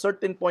that at a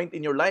certain point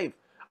in your life.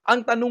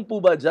 Ang tanong po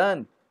ba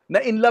dyan,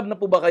 na-in love na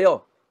po ba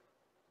kayo?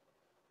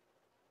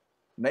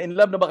 Na-in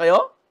love na ba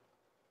kayo?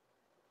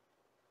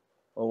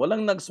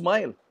 Walang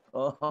nag-smile.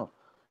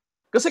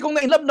 Kasi kung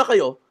na-in love na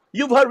kayo,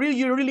 you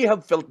really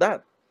have felt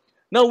that.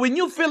 Now, when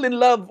you feel in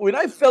love, when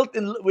I felt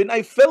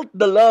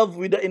the love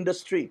with the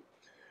industry,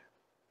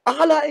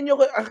 akalain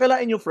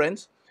nyo,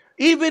 friends,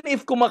 even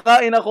if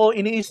kumakain ako,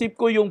 iniisip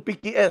ko yung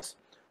PTS.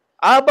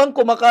 Habang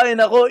kumakain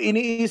ako,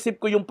 iniisip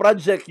ko yung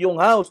project, yung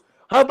house.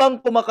 Habang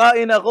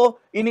kumakain ako,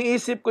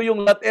 iniisip ko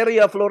yung lot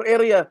area, floor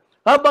area.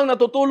 Habang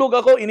natutulog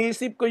ako,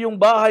 iniisip ko yung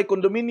bahay,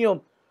 condominium.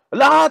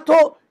 Lahat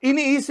ho,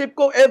 iniisip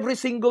ko every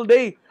single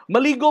day.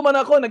 Maligo man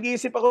ako,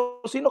 nag-iisip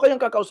ako, sino kayang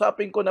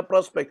kakausapin ko na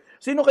prospect?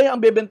 Sino kaya ang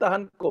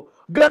bebentahan ko?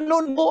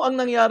 Ganon mo ang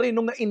nangyari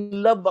nung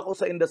na-in love ako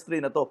sa industry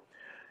na to.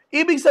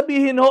 Ibig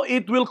sabihin ho,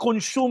 it will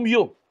consume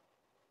you.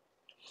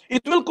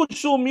 It will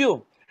consume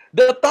you.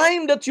 The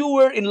time that you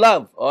were in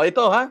love.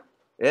 Ito ha.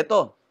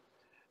 Ito.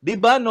 Di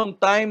ba nung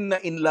time na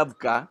in love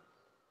ka?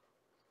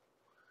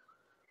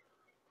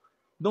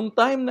 Nung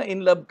time na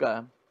in love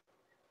ka,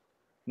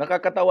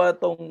 nakakatawa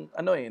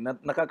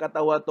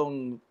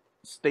tong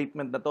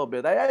statement na to.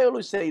 But I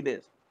always say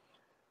this.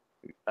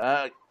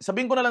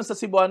 Sabihin ko na lang sa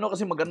Cebuano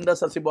kasi maganda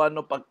sa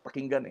Cebuano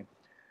pakinggan eh.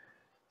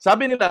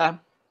 Sabi nila,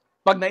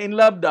 pag na-in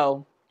love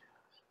daw,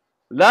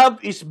 love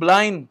is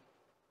blind.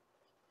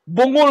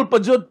 Bungol pa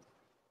jud.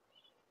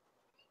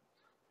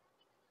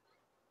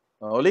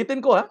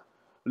 Ulitin ko ha.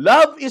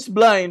 Love is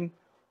blind.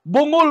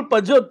 Bungol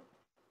pa jud.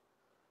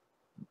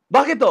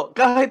 Bakit to?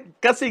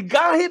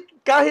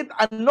 Kahit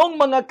anong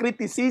mga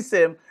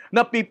criticism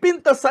na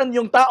pipintasan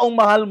yung taong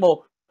mahal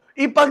mo,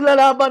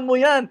 ipaglalaban mo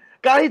yan.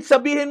 Kahit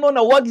sabihin mo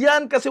na wag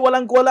yan kasi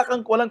walang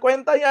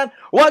kwenta yan,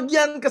 wag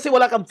yan kasi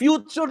wala kang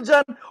future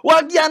dyan,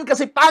 wag yan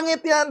kasi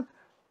pangit yan,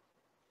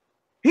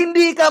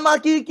 hindi ka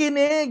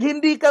makikinig,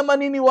 hindi ka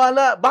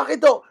maniniwala.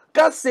 Bakit to?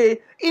 Kasi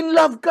in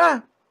love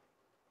ka.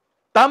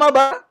 Tama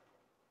ba?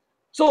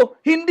 So,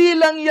 hindi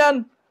lang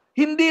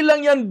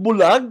yan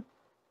bulag,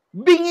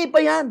 bingi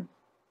pa yan.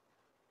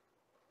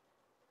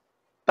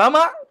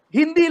 Tama?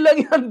 Hindi lang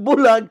yan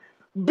bulag,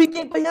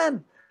 bingi pa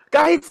yan.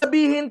 Kahit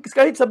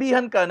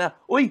sabihan ka na,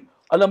 uy,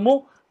 alam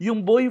mo,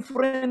 yung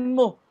boyfriend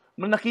mo,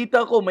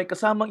 nakita ko, may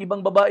kasamang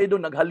ibang babae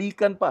doon,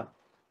 naghalikan pa.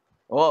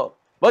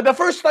 But the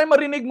first time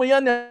marinig mo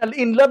yan,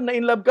 in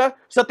love ka,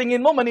 sa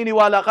tingin mo,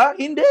 maniniwala ka?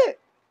 Hindi.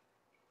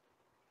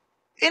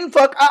 In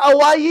fact,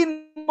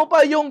 aawayin mo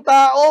pa yung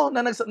tao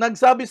na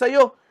nagsabi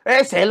sa'yo,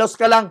 selos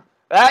ka lang,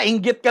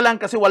 inggit ka lang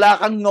kasi wala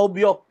kang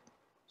nobyo.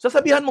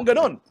 Sasabihan mo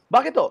ganun.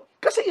 Bakit to?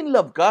 Kasi in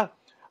love ka.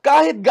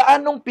 Kahit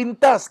gaanong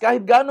pintas,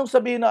 kahit gaanong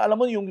sabihin na, alam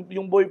mo,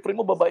 yung boyfriend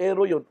mo,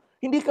 babaero yun,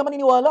 hindi ka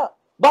maniniwala.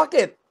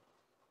 Bakit?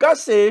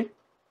 Kasi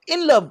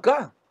in love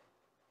ka.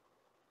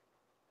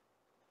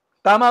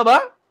 Tama ba?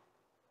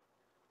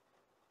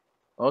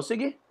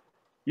 Sige.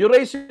 You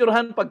raise your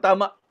hand pag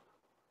tama.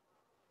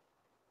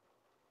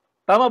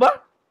 Tama ba?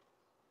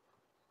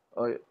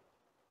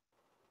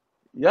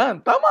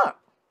 Yan, tama.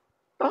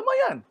 Tama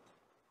yan.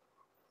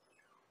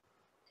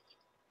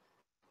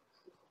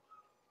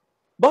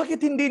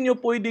 Bakit hindi nyo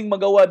pwedeng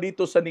magawa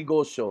dito sa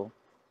negosyo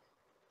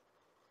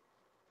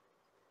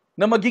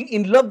na maging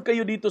in love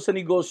kayo dito sa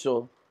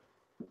negosyo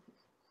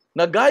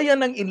na gaya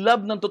ng in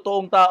love ng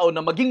totoong tao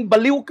na maging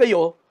baliw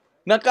kayo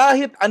na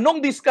kahit anong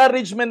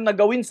discouragement na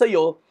gawin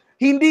sa'yo,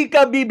 hindi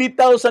ka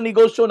bibitaw sa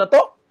negosyo na to?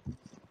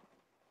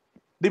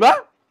 Di ba?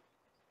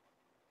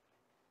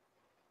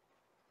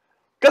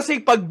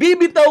 Kasi pag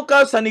bibitaw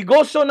ka sa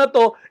negosyo na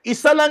to,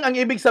 isa lang ang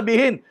ibig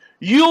sabihin,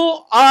 you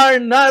are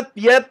not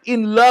yet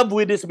in love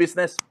with this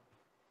business.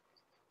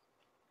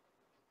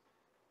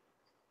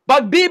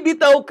 Pag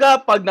bibitaw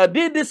ka, pag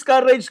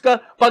nadi-discourage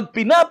ka, pag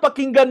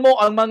pinapakinggan mo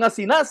ang mga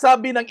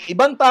sinasabi ng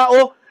ibang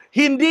tao,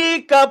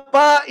 hindi ka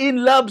pa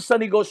in love sa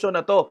negosyo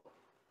na to.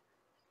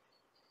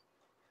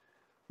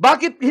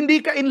 Bakit hindi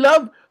ka in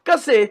love?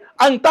 Kasi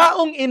ang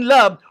taong in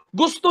love,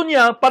 Gusto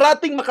niya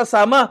parating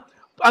makasama.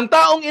 Ang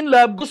taong in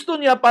love, gusto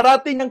niya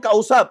parating niyang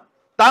kausap.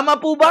 Tama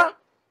po ba?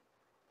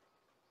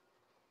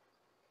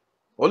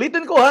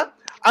 Ulitin ko ha.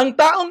 Ang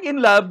taong in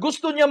love,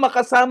 gusto niya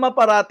makasama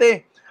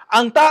parate.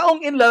 Ang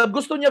taong in love,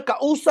 gusto niya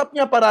kausap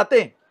niya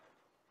parate.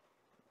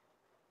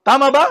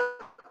 Tama ba?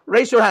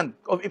 Raise your hand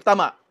if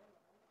tama.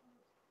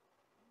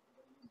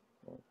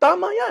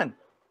 Tama yan.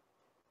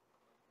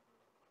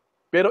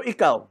 Pero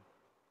ikaw,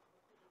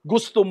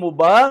 gusto mo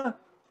ba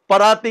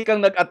parati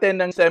kang nag-attend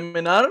ng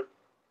seminar?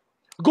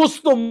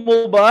 Gusto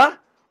mo ba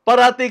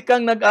parati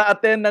kang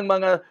nag-a-attend ng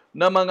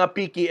mga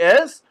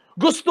PKS?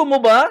 Gusto mo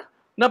ba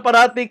na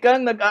parati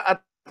kang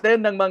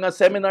nag-a-attend ng mga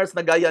seminars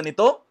na gaya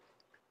nito?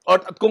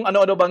 At kung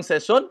ano-ano bang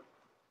session?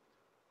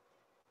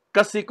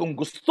 Kasi kung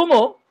gusto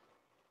mo,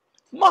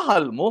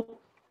 mahal mo.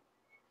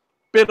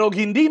 Pero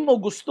hindi mo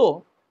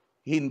gusto,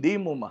 hindi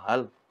mo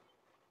mahal.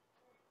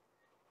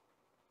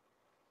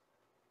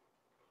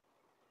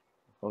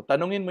 O,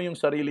 tanungin mo yung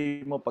sarili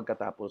mo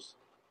pagkatapos,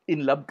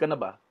 in love ka na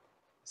ba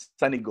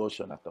sa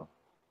negosyo na to?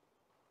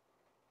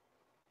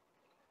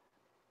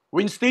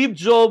 When Steve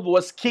Jobs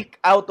was kicked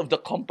out of the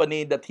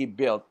company that he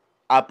built,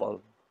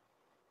 Apple,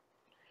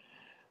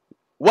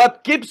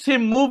 what keeps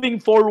him moving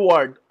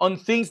forward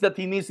on things that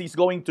he's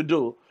going to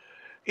do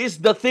is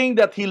the thing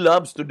that he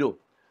loves to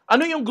do.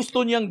 Ano yung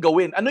gusto niyang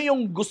gawin? Ano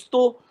yung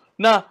gusto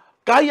na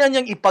kaya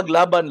niyang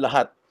ipaglaban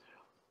lahat?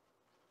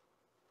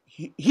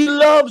 He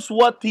loves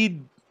what he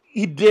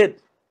did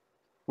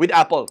with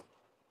Apple.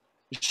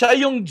 Siya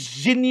yung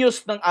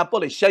genius ng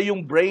Apple. Siya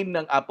yung brain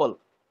ng Apple.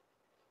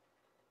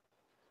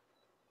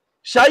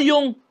 Siya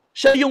yung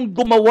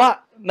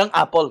gumawa ng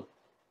Apple.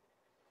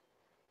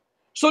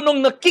 So nung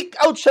na-kick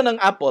out siya ng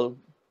Apple,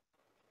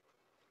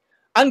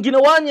 ang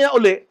ginawa niya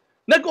uli,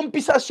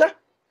 nag-umpisa siya.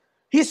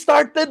 He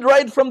started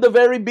right from the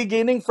very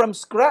beginning, from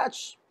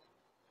scratch.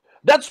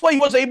 That's why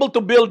he was able to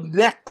build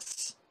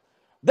Next.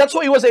 That's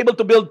why he was able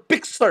to build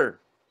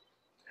Pixar.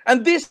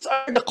 And these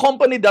are the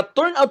company that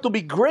turned out to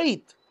be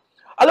great.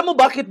 Alam mo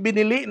bakit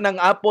binili ng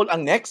Apple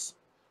ang Next?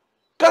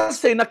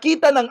 Kasi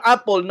nakita ng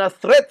Apple na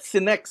threat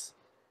si Next.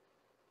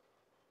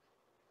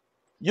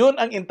 Yun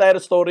ang entire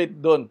story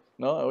doon,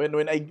 no?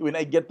 When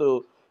I get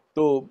to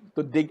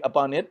dig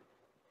upon it.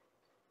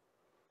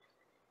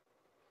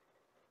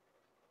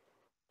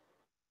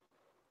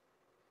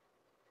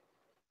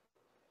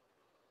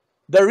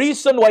 The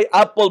reason why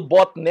Apple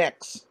bought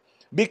Next,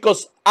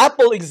 because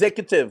Apple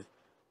executive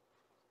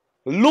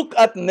look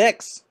at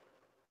Next,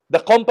 the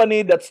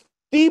company that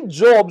Steve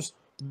Jobs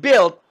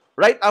built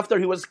right after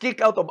he was kicked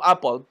out of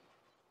Apple.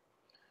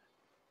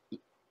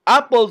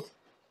 Apple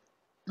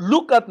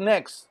look at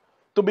Next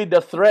to be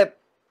the threat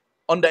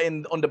on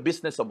the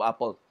business of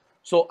Apple.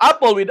 So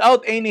Apple,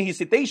 without any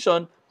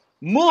hesitation,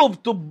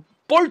 moved to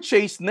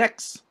purchase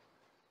Next.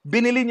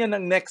 Binili niya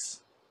ng Next.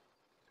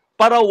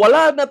 Para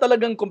wala na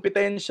talagang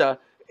kompetensya,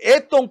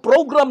 etong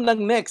program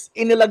ng Next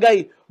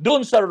inilagay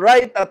doon sa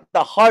right at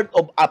the heart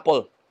of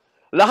Apple.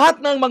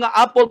 Lahat ng mga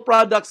Apple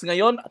products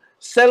ngayon,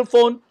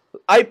 cellphone,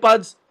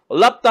 iPads,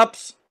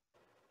 laptops,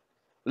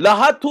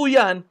 lahat ho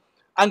yan,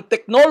 ang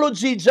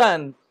technology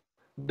dyan,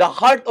 the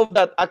heart of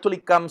that actually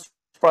comes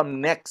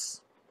from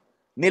Next.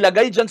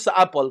 Nilagay dyan sa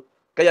Apple,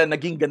 kaya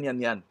naging ganyan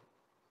yan.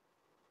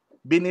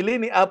 Binili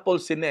ni Apple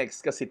si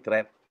Next kasi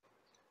threat.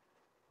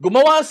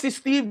 Gumawa si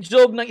Steve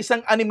Jobs ng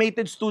isang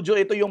animated studio,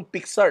 ito yung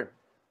Pixar.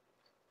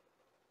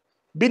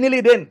 Binili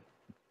din.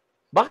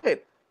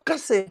 Bakit?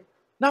 Kasi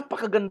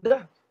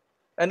napakaganda.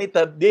 And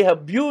they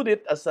have viewed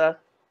it as a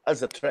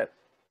threat.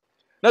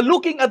 Now,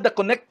 looking at the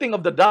connecting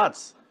of the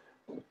dots,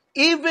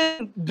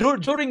 even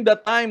during the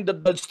time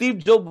that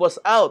Steve Jobs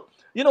was out,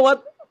 you know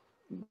what?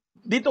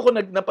 Dito ko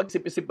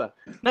napagsip-isip ba?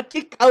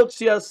 Na-kick out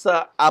siya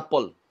sa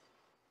Apple.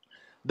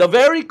 The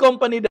very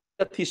company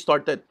that he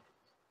started.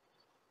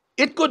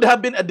 It could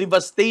have been a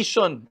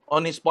devastation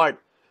on his part.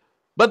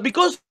 But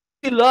because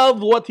he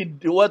loved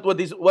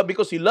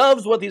because he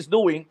loves what he's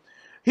doing,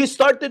 he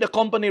started a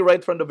company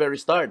right from the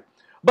very start.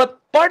 But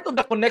part of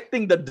the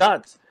connecting the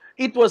dots,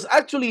 it was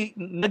actually,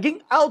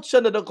 naging out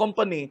siya na the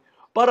company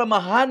para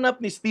mahanap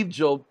ni Steve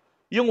Jobs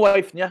yung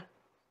wife niya.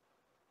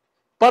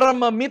 Para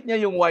ma-meet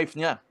niya yung wife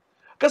niya.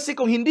 Kasi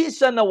kung hindi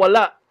siya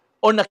nawala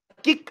o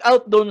na-kick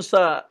out doon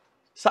sa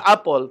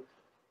Apple,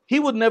 he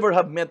would never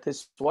have met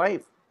his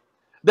wife.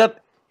 That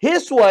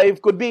his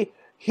wife could be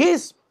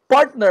his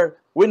partner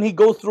when he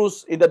goes through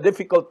in the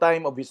difficult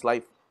time of his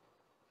life.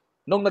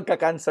 Nung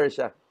nagka-cancer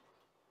siya.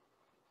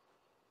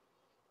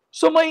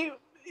 So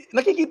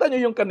nakikita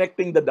niyo yung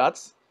connecting the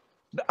dots?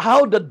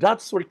 How the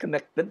dots were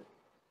connected?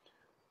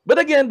 But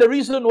again, the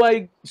reason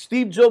why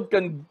Steve Jobs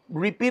can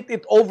repeat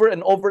it over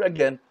and over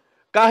again,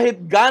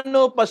 kahit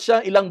gaano pa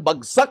siya ilang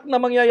bagsak na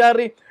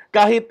mangyayari,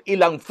 kahit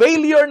ilang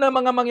failure na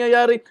mga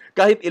mangyayari,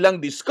 kahit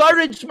ilang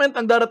discouragement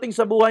ang darating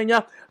sa buhay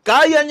niya,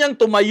 kaya niyang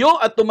tumayo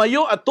at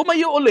tumayo at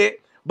tumayo uli.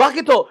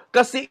 Bakit ho?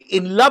 Kasi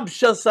in love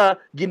siya sa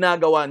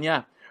ginagawa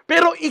niya.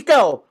 Pero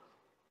ikaw,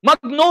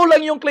 mag-no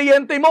lang yung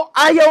kliyente mo,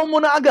 ayaw mo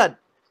na agad.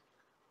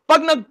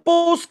 Pag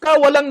nag-post ka,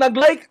 walang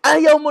nag-like,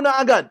 ayaw mo na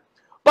agad.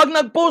 Pag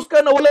nag-post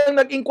ka na walang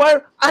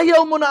nag-inquire,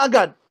 ayaw mo na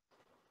agad.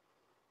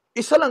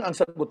 Isa lang ang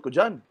sagot ko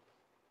dyan.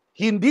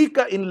 Hindi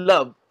ka in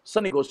love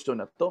sa negosyo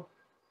na to.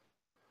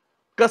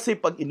 Kasi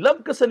pag in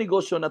love ka sa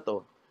negosyo na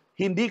to,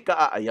 hindi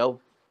ka aayaw.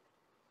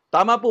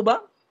 Tama po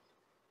ba?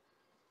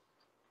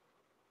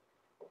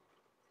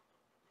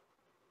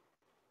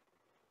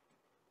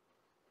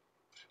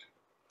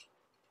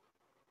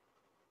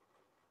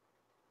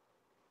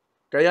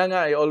 Kaya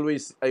nga I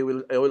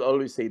will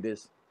always say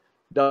this.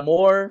 The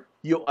more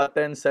you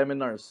attend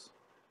seminars,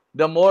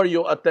 the more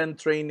you attend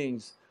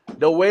trainings,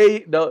 the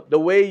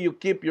way you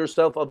keep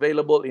yourself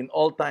available in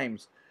all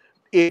times,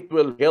 it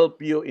will help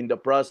you in the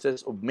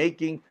process of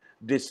making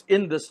this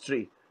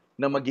industry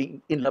na maging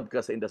in love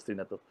ka sa industry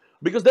na to.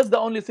 Because that's the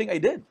only thing I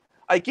did.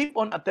 I keep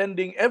on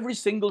attending every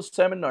single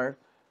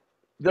seminar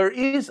there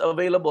is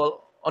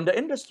available on the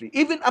industry,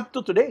 even up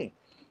to today.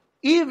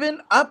 Even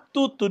up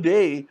to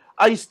today,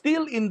 I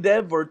still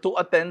endeavor to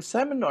attend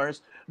seminars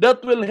that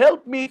will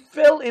help me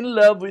fall in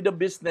love with the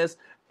business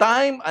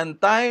time and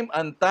time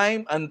and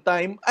time and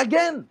time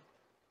again.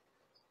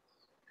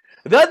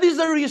 That is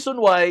the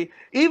reason why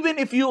even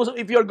if you're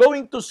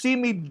going to see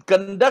me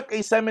conduct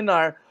a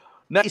seminar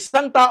na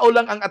isang tao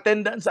lang ang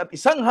attendance at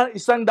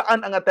isang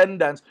daan ang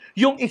attendance,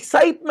 yung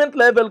excitement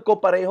level ko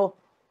pareho.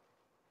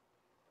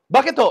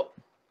 Bakit ho?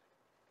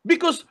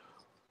 Because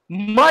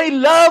my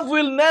love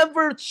will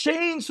never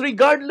change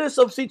regardless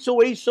of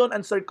situation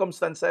and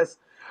circumstances.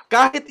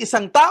 Kahit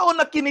isang tao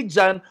na kinig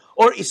dyan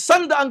or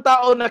isang daang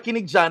tao na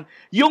kinig dyan,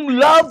 yung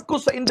love ko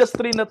sa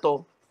industry na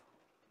to,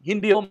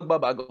 hindi ako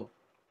magbabago.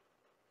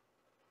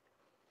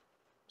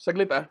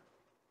 Saglit ah.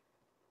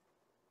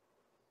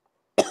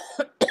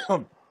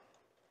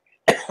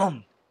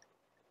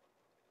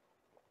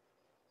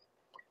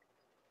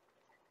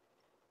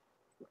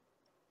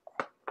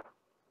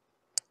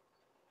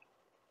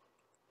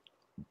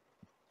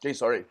 Okay,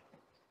 sorry.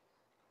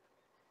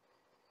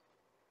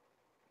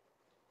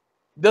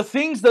 The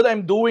things that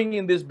I'm doing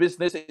in this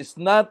business is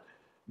not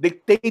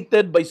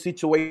dictated by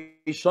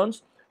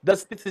situations.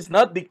 This is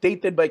not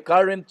dictated by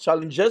current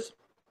challenges.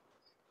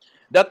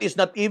 That is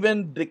not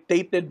even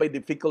dictated by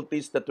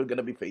difficulties that we're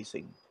going to be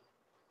facing.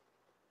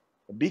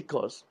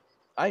 Because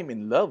I'm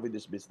in love with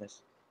this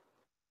business.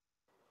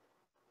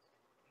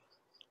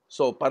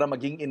 So, para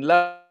maging in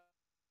love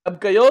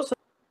kayo,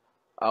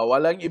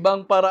 walang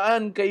ibang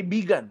paraan,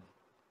 kaibigan.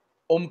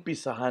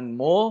 Umpisahan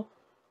mo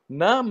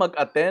na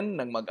mag-attend,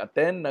 nang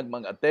mag-attend, nang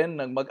mag-attend,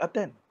 nang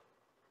mag-attend.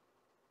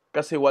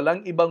 Kasi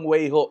walang ibang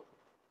way ho.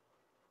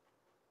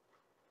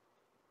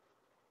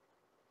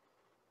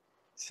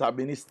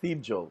 Sabi ni Steve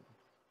Jobs,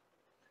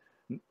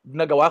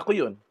 nagawa ko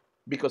yun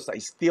because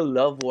I still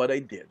love what I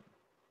did.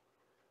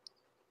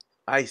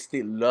 I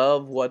still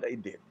love what I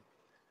did.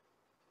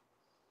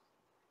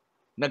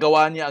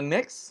 Nagawa niya ang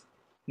Next,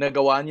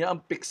 nagawa niya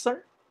ang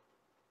Pixar,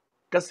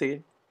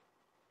 kasi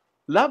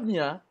love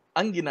niya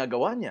ang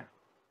ginagawa niya.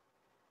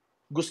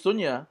 Gusto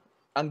niya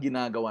ang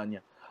ginagawa niya.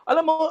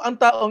 Alam mo, ang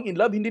taong in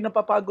love, hindi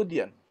napapagod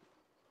yan.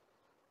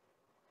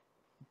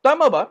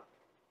 Tama ba?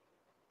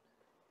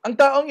 Ang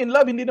taong in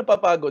love, hindi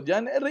napapagod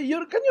yan.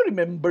 Can you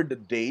remember the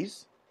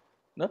days?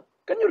 No?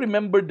 Can you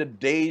remember the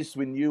days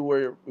when you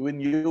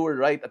were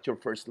right at your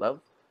first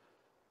love?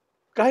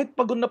 Kahit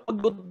pagod na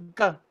pagod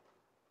ka,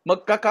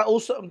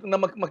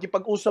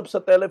 makipag-usap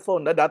sa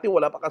telephone, na dati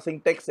wala pa kasing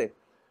text eh.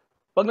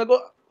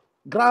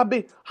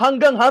 Grabe,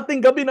 hanggang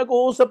hating gabi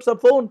nag-uusap sa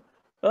phone.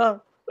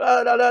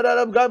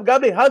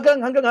 Gabi,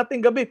 hanggang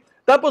hating gabi.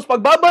 Tapos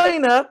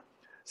pagbabay na,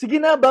 sige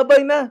na,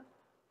 babay na.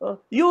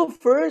 You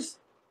first.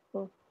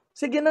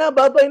 Sige na,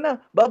 babay na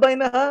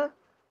ha.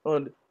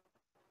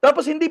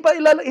 Tapos hindi pa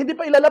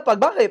ilalapag.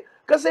 Bakit?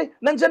 Kasi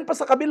nandyan pa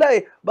sa kabila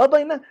eh.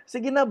 Babay na.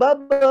 Sige na,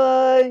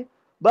 babay.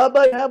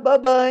 Babay ha,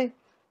 babay.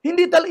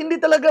 Hindi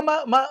talaga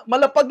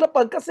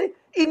malapag-lapag kasi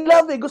in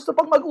love eh. Gusto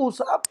pang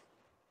mag-usap.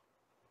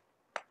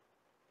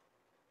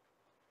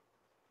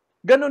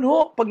 Ganun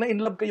ho, pag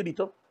na-inlove kayo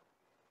dito.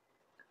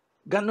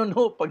 Ganun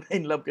ho, pag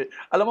na-inlove kayo.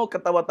 Alam mo,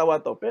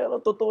 katawa-tawa to.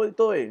 Pero totoo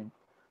ito eh.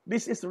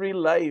 This is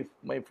real life,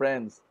 my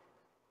friends.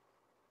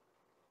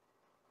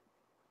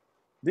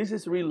 This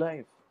is real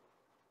life.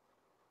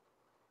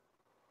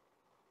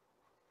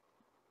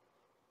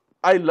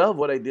 I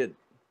love what I did.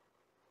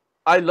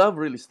 I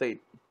love real estate.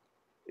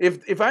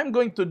 If I'm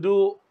going to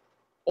do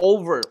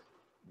over,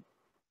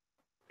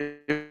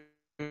 if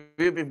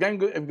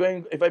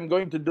I'm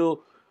going to do,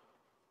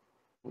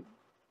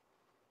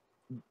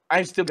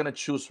 I'm still gonna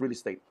choose real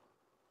estate.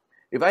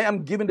 If I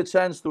am given the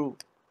chance to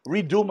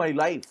redo my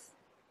life,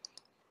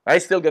 I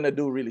still gonna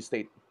do real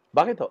estate.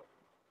 Bakit ho?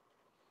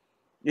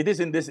 It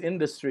is in this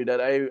industry that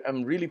I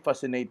am really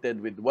fascinated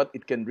with what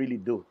it can really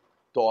do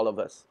to all of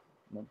us.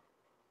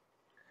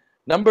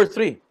 Number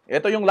 3,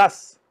 ito yung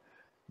last.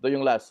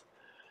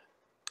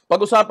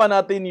 Pag-usapan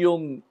natin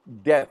yung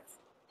death.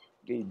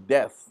 Okay,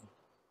 death.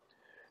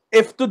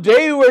 If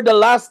today were the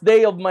last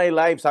day of my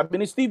life, sabi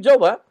ni Steve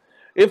Jobs, ha?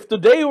 If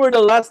today were the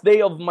last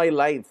day of my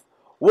life,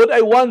 would I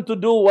want to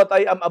do what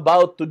I am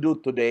about to do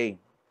today?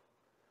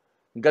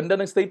 Ganda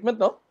ng statement,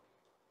 no?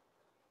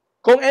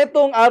 Kung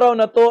etong araw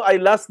na to ay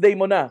last day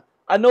mo na,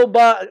 ano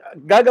ba,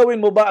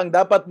 gagawin mo ba ang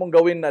dapat mong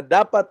gawin na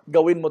dapat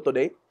gawin mo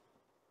today?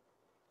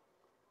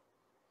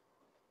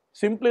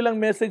 Simple lang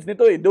message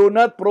nito eh. Do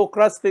not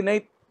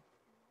procrastinate.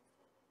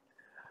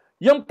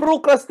 Yung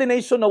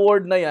procrastination na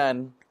word na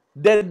yan,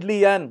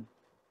 deadly yan.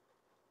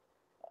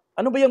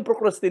 Ano ba yung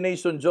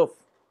procrastination, Joff?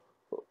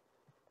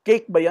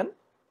 Cake ba yan?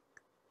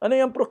 Ano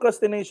yung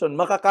procrastination?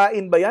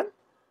 Makakain ba yan?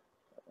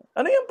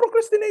 Ano yung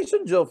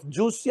procrastination, Joff?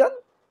 Juice yan?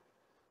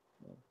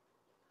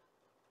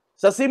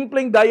 Sa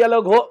simpleng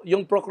dialogue ho,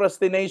 yung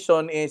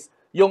procrastination is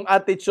yung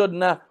attitude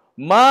na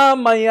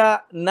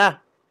mamaya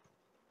na.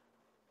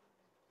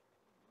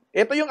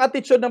 Ito yung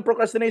attitude ng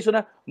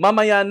procrastination na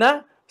mamaya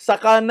na,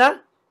 saka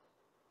na.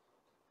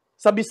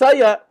 Sa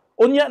Bisaya,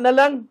 unya na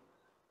lang,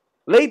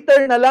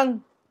 later na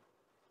lang.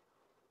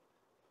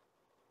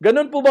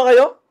 Ganun po ba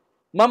kayo?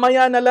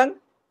 Mamaya na lang,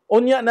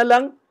 unya na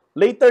lang,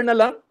 later na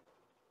lang.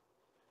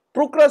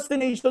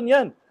 Procrastination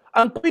yan.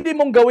 Ang pwede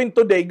mong gawin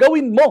today,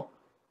 gawin mo.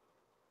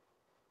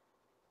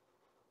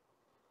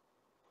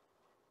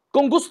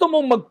 Kung gusto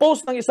mong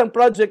mag-post ng isang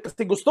project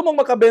kasi gusto mong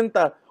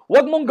makabenta,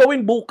 huwag mong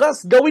gawin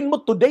bukas, gawin mo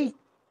today.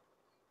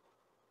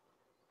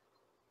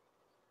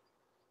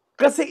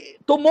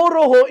 Kasi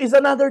tomorrow ho is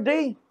another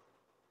day.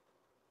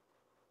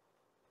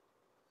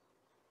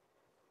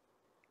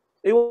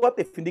 Eh what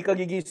if hindi ka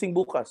gigising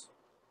bukas?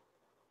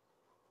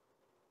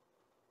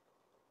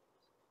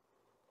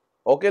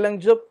 Okay lang,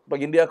 Job.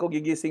 Pag hindi ako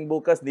gigising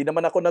bukas, di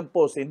naman ako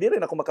nag-post, hindi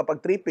rin ako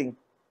makapag-tripping.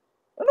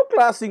 Ano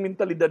klaseng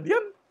mentalidad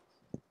yan?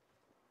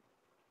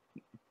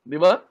 Di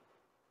ba?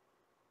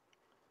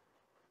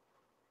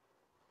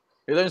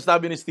 Ito yung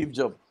sabi ni Steve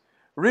Jobs.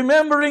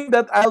 Remembering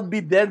that I'll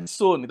be dead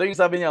soon. Ito yung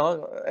sabi niya.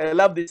 Oh, I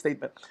love this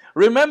statement.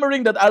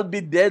 Remembering that I'll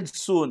be dead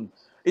soon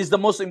is the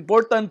most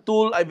important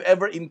tool I've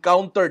ever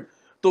encountered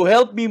to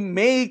help me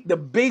make the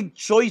big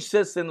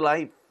choices in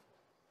life.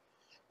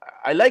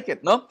 I like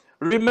it, no?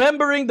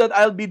 Remembering that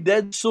I'll be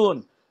dead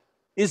soon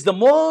is the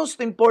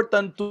most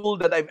important tool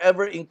that I've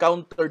ever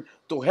encountered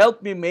to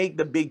help me make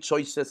the big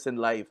choices in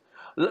life.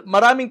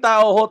 Maraming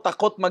tao ho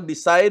takot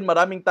mag-decide,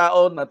 maraming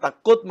tao na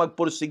takot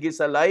magpursige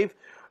sa life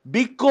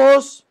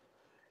because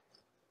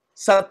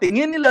sa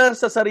tingin nila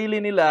sa sarili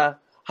nila,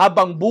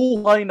 habang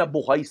buhay na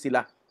buhay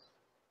sila.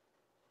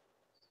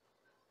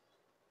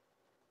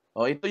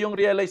 O, ito yung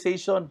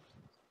realization.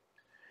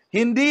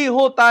 Hindi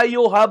ho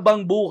tayo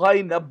habang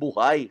buhay na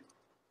buhay.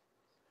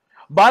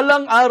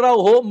 Balang araw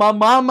ho,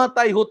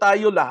 mamamatay ho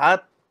tayo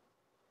lahat.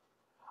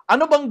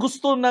 Ano bang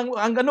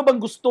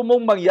gusto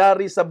mong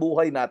mangyari sa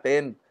buhay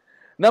natin?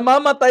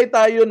 Namamatay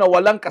tayo na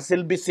walang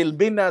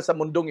kasilbi-silbi na sa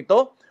mundong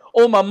ito?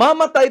 O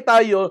mamamatay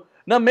tayo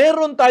na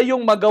meron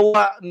tayong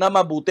magawa na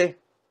mabuti?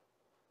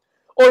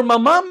 Or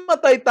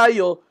mamamatay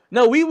tayo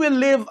na we will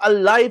live a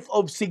life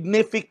of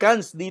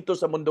significance dito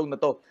sa mundong na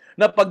to?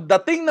 Na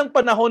pagdating ng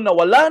panahon na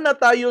wala na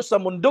tayo sa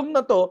mundong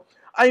na to,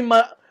 ay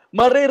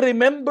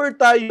mare-remember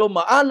tayo,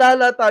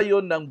 maalala tayo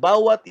ng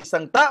bawat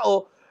isang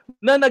tao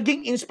na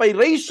naging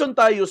inspiration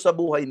tayo sa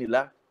buhay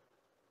nila.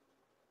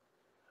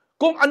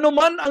 Kung ano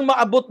man ang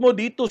maabot mo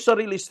dito sa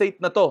real estate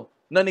na to,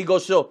 na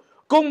negosyo,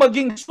 kung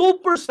maging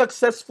super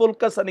successful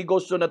ka sa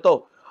negosyo na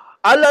to,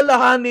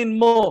 alalahanin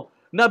mo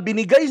na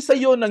binigay sa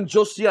iyo ng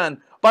Diyos yan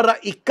para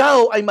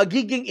ikaw ay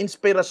magiging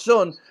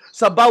inspirasyon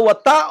sa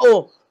bawat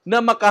tao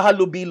na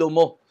makahalubilo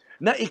mo.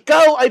 Na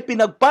ikaw ay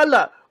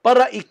pinagpala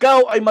para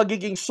ikaw ay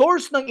magiging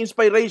source ng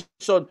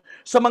inspiration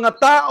sa mga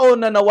tao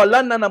na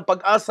nawalan na ng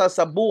pag-asa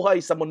sa buhay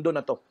sa mundo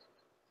na to.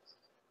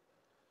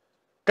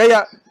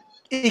 Kaya,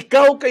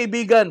 ikaw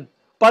kaibigan,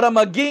 para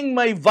maging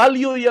may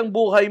value yung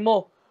buhay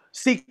mo,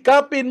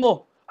 sikapin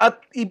mo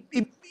at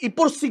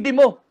ipursige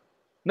mo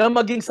na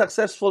maging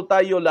successful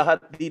tayo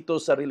lahat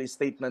dito sa real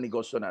estate na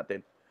negosyo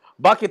natin.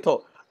 Bakit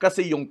ho?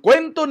 Kasi yung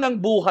kwento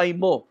ng buhay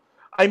mo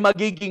ay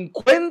magiging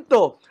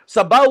kwento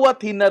sa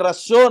bawat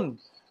henerasyon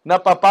na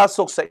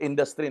papasok sa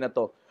industry na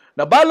to.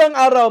 Na balang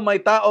araw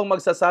may taong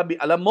magsasabi,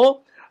 alam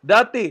mo,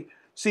 dati,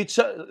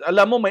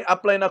 alam mo, may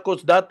upline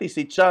ako dati,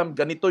 si Cham,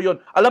 ganito yon.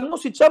 Alam mo,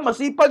 si Cham,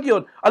 masipag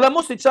yon. Alam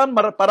mo, si Cham,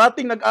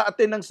 parating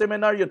nag-a-attend ng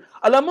seminar yon.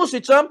 Alam mo,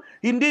 si Cham,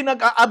 hindi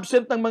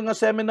nag-a-absent ng mga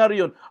seminar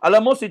yon.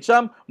 Alam mo, si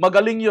Cham,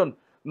 magaling yon.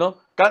 No?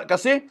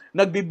 Kasi,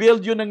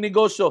 nagbibuild yun ng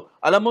negosyo.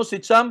 Alam mo,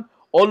 si Cham,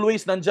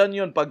 always nandyan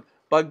yun. Pag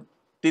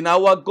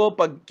tinawag ko,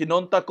 pag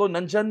kinontak ko,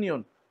 nandyan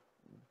yun.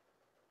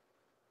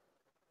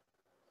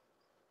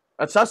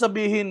 At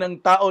sasabihin ng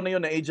tao na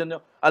yun, na agent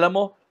nyo, alam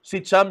mo,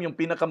 si Cham yung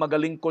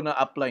pinakamagaling ko na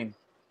upline.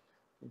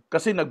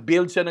 Kasi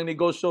nag-build siya ng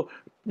negosyo,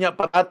 niya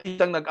parati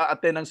siyang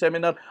nag-a-attend ng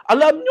seminar.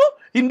 Alam nyo,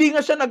 hindi nga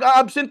siya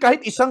nag-a-absent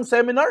kahit isang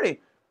seminar eh.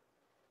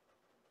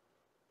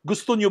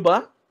 Gusto nyo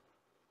ba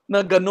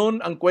na ganun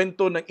ang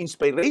kwento ng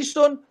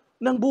inspiration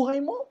ng buhay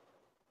mo?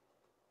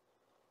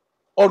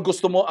 Or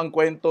gusto mo ang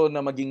kwento na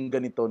maging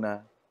ganito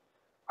na,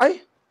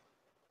 ay,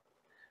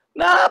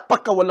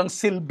 napakawalang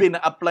silbi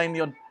na upline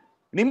yon.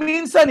 Ni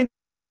minsan,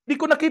 hindi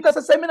ko nakita sa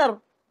seminar.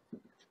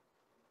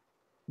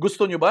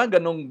 Gusto nyo ba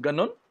ganon?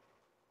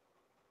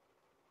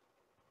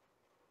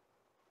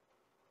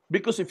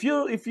 Because if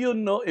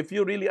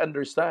you really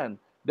understand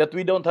that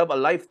we don't have a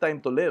lifetime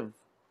to live,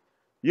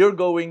 you're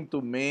going to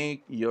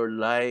make your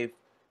life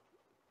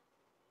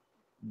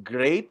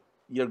great.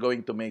 You're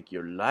going to make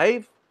your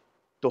life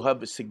to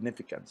have a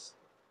significance,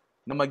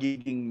 na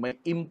magiging may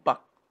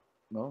impact,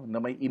 no? Na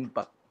may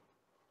impact.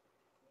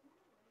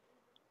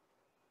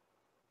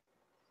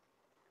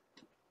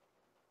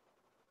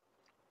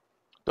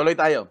 Tuloy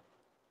tayo.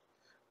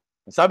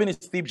 Sabi ni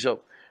Steve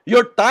Jobs,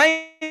 your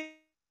time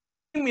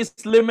is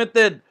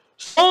limited.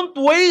 Don't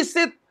waste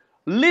it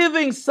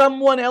living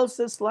someone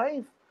else's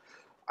life.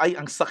 Ay,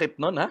 ang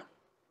sakit nun, ha?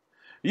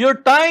 Your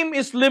time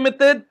is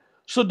limited,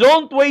 so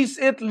don't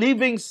waste it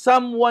living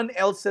someone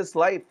else's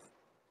life.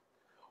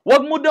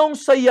 Huwag mo daw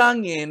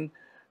sayangin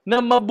na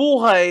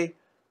mabuhay,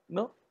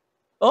 no?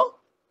 Oh,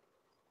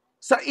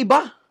 sa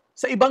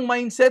ibang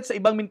mindset, sa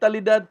ibang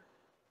mentalidad,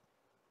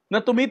 na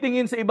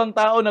tumitingin sa ibang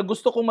tao na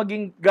gusto kong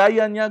maging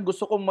gaya niya,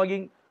 gusto kong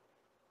maging...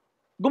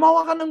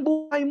 Gumawa ka ng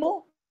buhay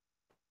mo.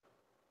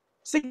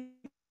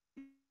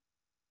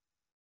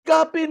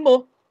 Sikapin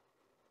mo,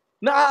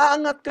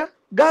 naaangat ka,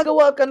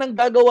 gagawa ka ng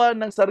gagawa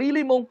ng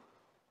sarili mong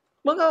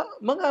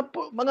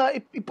mga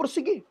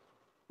ipursige.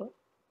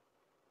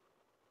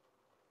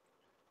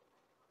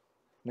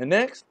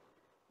 Next,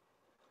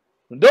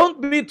 don't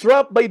be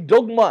trapped by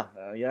dogma.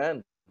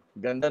 Ayan,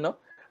 ganda, no?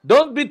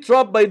 Don't be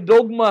trapped by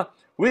dogma,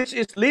 which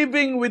is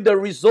living with the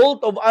result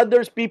of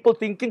others people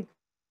thinking.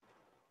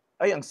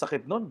 Ay, ang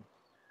sakit nun.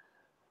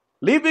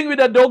 Living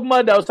with a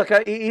dogma daw sa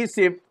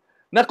kaiisip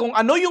na kung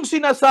ano yung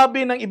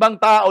sinasabi ng ibang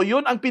tao,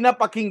 yun ang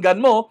pinapakinggan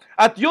mo,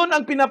 at yun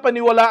ang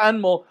pinapaniwalaan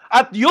mo,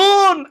 at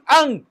yun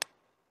ang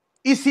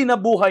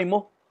isinabuhay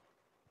mo.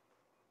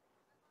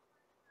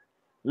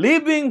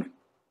 Living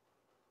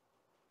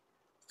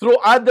through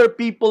other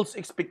people's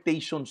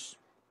expectations.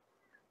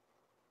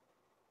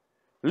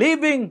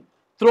 Living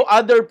through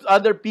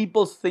other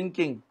people's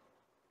thinking.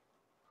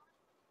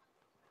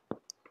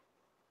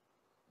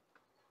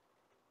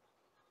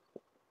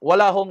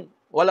 Wala hong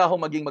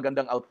maging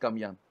magandang outcome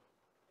yan.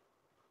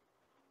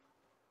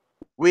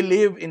 We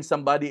live in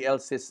somebody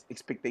else's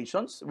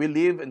expectations. We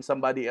live in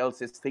somebody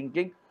else's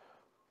thinking.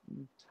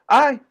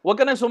 Ay, huwag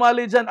ka nang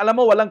sumali dyan.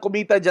 Alam mo, walang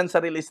kumita dyan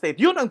sa real estate.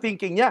 Yun ang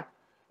thinking niya.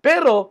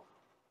 Pero,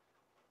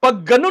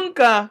 pag ganun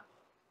ka,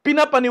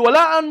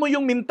 pinapaniwalaan mo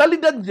yung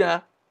mentalidad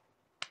niya,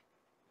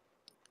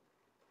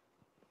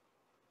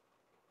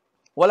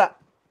 wala.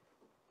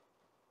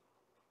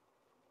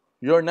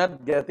 You're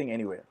not getting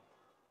anywhere.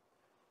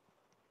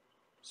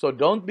 So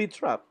don't be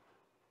trapped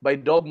by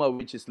dogma,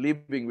 which is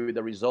living with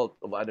the result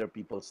of other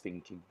people's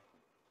thinking.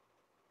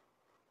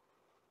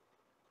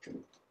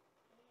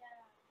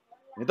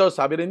 Ito,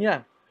 sabi rin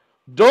niya,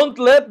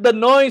 don't let the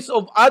noise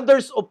of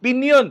others'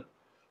 opinion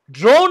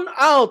drown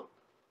out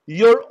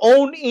your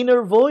own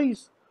inner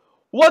voice.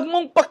 Huwag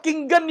mong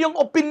pakinggan yung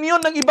opinion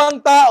ng ibang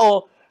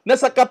tao na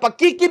sa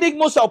kapakikinig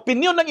mo sa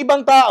opinion ng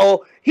ibang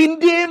tao,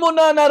 hindi mo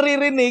na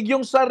naririnig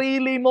yung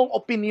sarili mong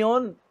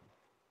opinion.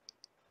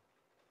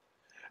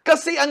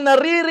 Kasi ang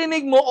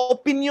naririnig mo,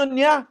 opinion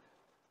niya.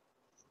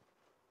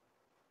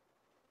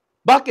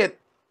 Bakit?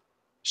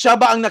 Siya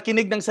ba ang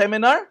nakinig ng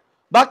seminar?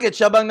 Bakit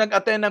siya ba ang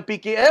nag-attend ng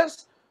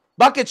PKS?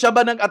 Bakit siya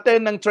ba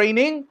nag-attend ng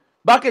training?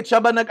 Bakit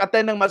siya ba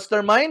nag-attend ng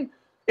mastermind?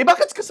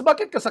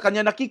 Bakit ka sa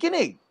kanya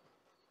nakikinig?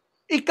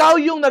 Ikaw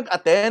yung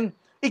nag-attend.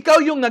 Ikaw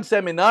yung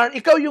nag-seminar.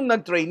 Ikaw yung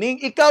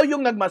nag-training. Ikaw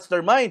yung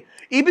nag-mastermind.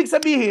 Ibig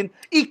sabihin,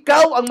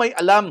 ikaw ang may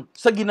alam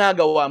sa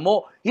ginagawa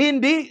mo.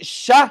 Hindi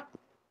siya.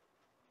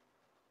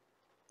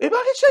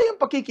 Bakit siya yung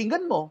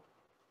pakikinggan mo?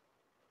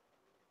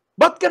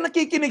 Ba't ka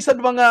nakikinig sa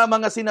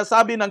mga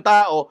sinasabi ng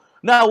tao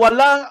na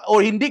wala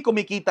o hindi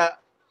kumikita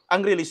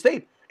ang real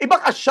estate?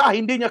 Baka siya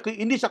hindi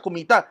siya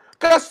kumita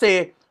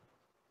kasi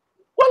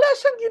wala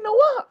siyang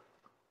ginawa.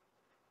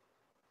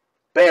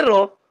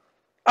 Pero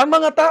ang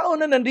mga tao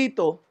na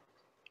nandito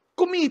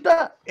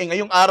kumita.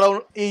 Ngayong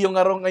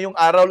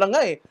araw lang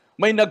nga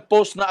may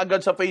nag-post na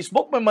agad sa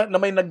Facebook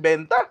na may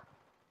nagbenta.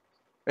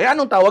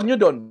 Anong tawag nyo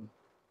doon?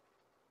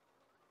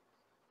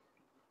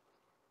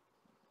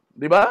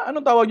 Di ba?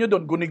 Anong tawag nyo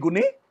doon?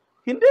 Guni-guni?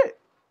 Hindi.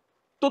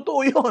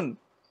 Totoo yun.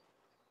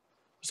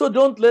 So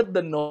don't let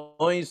the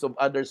noise of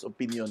others'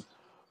 opinion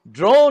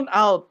drown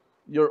out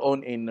your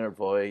own inner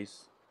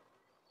voice.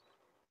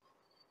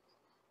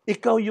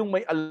 Ikaw yung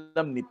may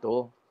alam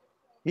nito,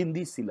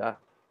 hindi sila.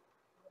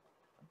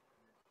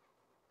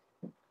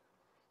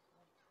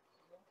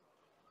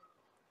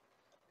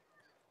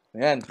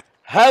 Ayan.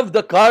 Have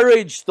the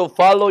courage to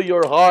follow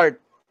your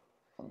heart.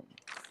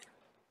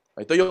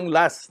 Ito yung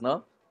last,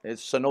 no?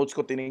 Sa notes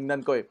ko,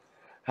 tinignan ko .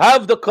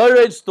 Have the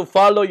courage to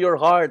follow your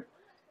heart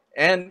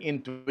and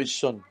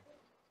intuition.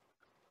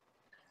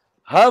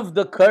 Have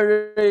the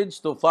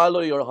courage to follow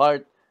your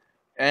heart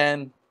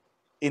and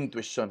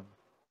intuition.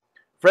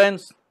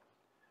 Friends,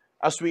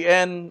 as we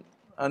end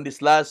on this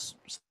last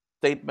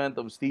statement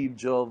of Steve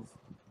Jobs,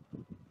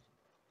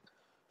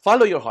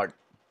 follow your heart.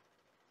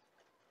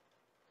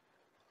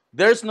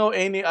 There's no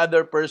any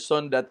other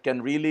person that can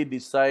really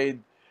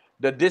decide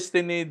the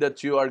destiny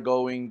that you are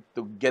going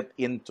to get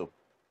into.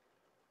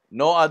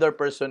 No other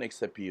person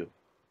except you.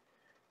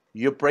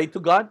 You pray to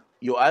God,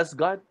 you ask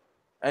God,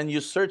 and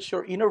you search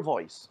your inner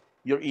voice,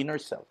 your inner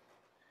self.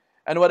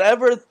 And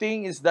whatever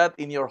thing is that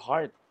in your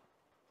heart,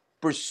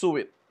 pursue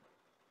it,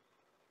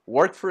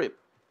 work for it,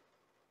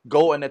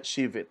 go and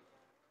achieve it.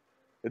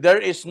 There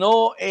is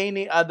no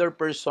any other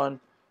person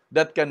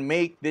that can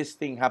make this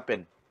thing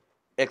happen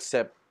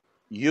except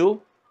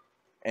you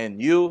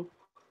and you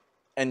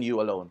and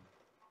you alone.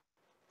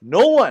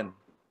 No one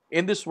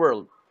in this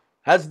world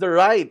has the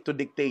right to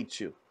dictate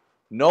you.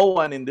 No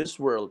one in this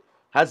world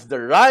has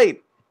the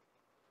right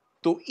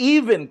to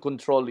even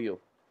control you.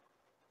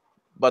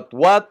 But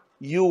what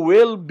you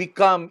will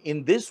become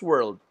in this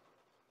world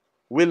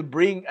will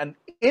bring an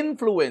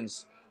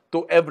influence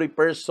to every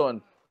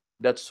person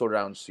that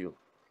surrounds you.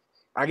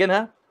 Again,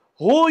 ha?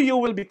 Who you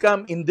will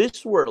become in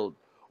this world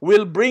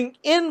will bring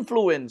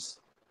influence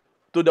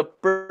to the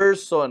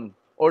person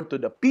or to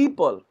the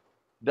people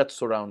that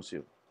surrounds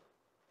you.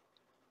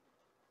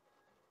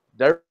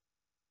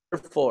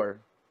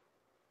 Therefore,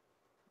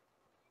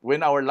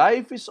 when our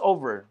life is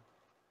over,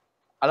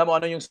 alam mo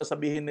ano yung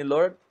sasabihin ni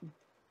Lord?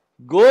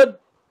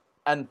 Good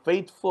and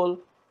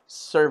faithful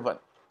servant.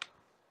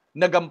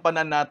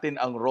 Nagampanan natin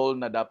ang role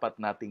na dapat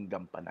nating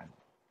gampanan.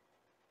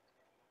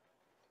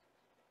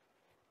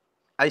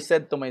 I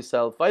said to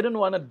myself, I don't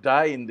want to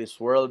die in this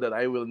world that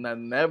I will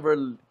never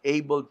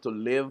able to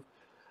live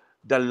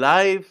the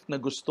life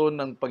na gusto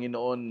ng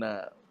Panginoon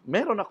na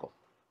meron ako.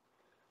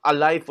 A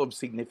life of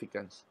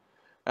significance.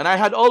 And I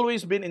had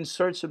always been in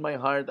search in my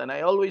heart, and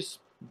I'm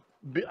always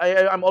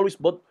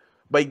brought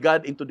by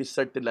God into this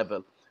certain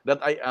level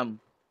that I am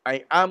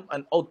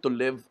and ought to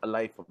live a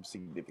life of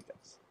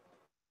significance.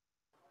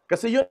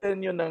 Kasi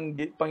yun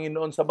ng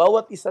Panginoon sa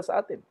bawat isa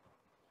sa atin.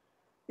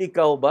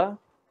 Ikaw ba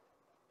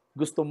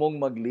gusto mong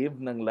mag-live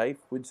ng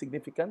life with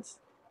significance?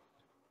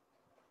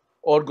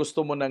 Or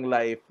gusto mo ng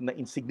life na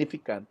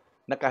insignificant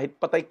na kahit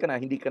patay ka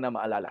na, hindi ka na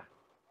maalala?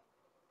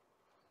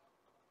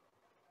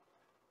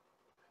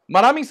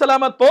 Maraming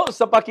salamat po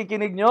sa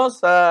pakikinig nyo,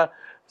 sa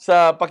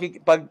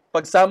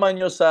pagsama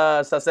nyo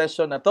sa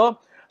session na to.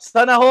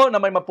 Sana ho na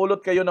may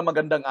mapulot kayo ng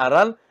magandang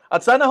aral.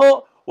 At sana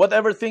ho,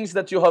 whatever things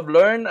that you have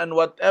learned and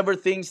whatever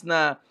things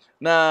na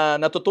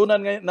natutunan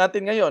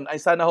natin ngayon, ay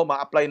sana ho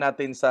ma-apply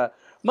natin sa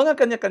mga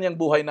kanya-kanyang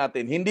buhay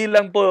natin. Hindi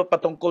lang po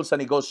patungkol sa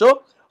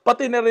negosyo,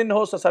 pati na rin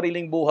ho sa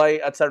sariling buhay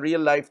at sa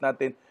real life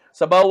natin.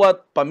 Sa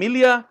bawat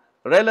pamilya,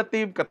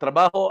 relative,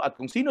 katrabaho, at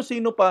kung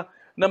sino-sino pa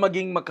na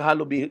maging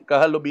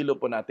kahalubilo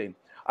po natin.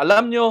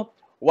 Alam nyo,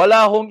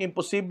 wala hong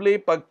imposible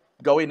pag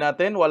gawin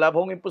natin, wala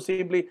hong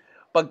imposible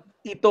pag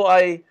ito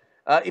ay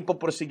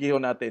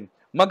ipoprosigiho natin.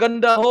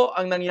 Maganda ho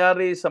ang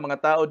nangyari sa mga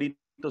tao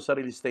dito sa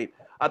real estate.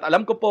 At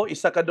alam ko po,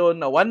 isa ka doon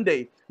na one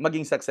day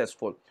maging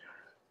successful.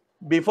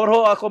 Before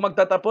ho ako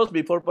magtatapos,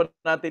 before po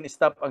natin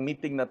stop ang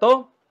meeting na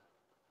to,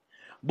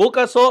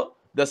 bukas ho,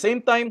 the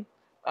same time,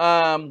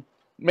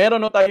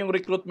 meron ho tayong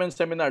recruitment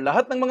seminar.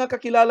 Lahat ng mga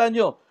kakilala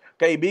nyo,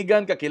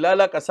 kaibigan,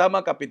 kakilala, kasama,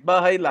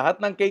 kapitbahay,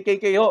 lahat ng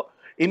KKK ho,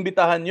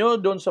 imbitahan nyo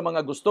doon sa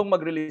mga gustong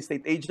mag-real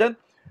estate agent,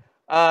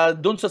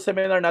 doon sa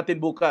seminar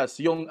natin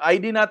bukas. Yung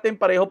ID natin,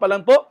 pareho pa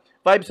lang po,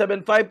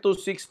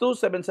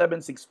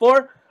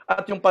 575-262-7764,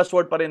 at yung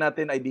password pa rin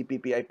natin ay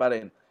DPPI pa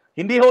rin.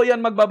 Hindi ho yan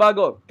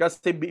magbabago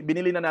kasi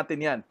binili na natin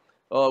yan.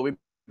 We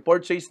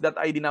purchased that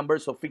ID number,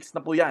 so fixed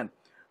na po yan.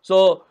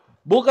 So,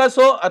 bukas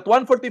ho, at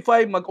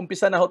 1:45,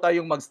 mag-umpisa na ho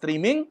tayong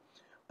mag-streaming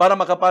para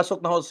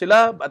makapasok na ho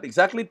sila. At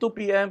exactly 2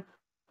 p.m.,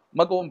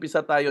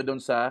 mag-uumpisa tayo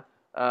doon sa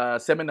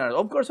seminar.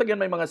 Of course,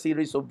 again, may mga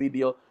series of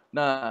video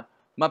na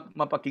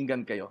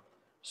mapakinggan kayo.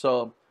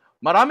 So,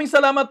 maraming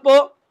salamat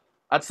po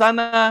at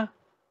sana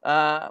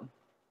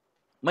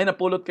may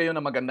napulot kayo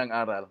na magandang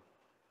aral.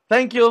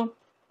 Thank you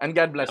and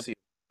God bless you.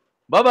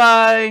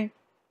 Bye-bye!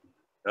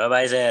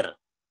 Bye-bye, sir.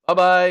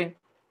 Bye-bye!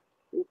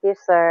 Thank you,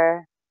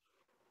 sir.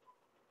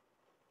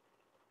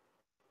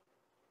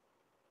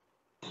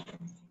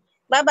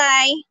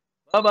 Bye-bye.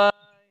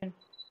 Bye-bye!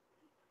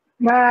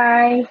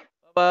 Bye.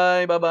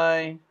 Bye-bye!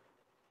 Bye-bye!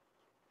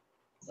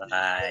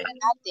 Bye.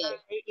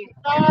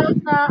 Ikaw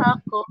na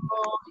ako,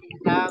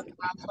 ilang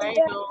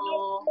sa'yo.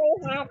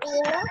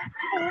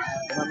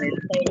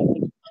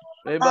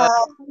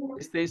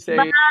 Bye-bye! Stay safe!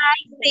 Bye.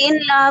 Stay in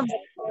love.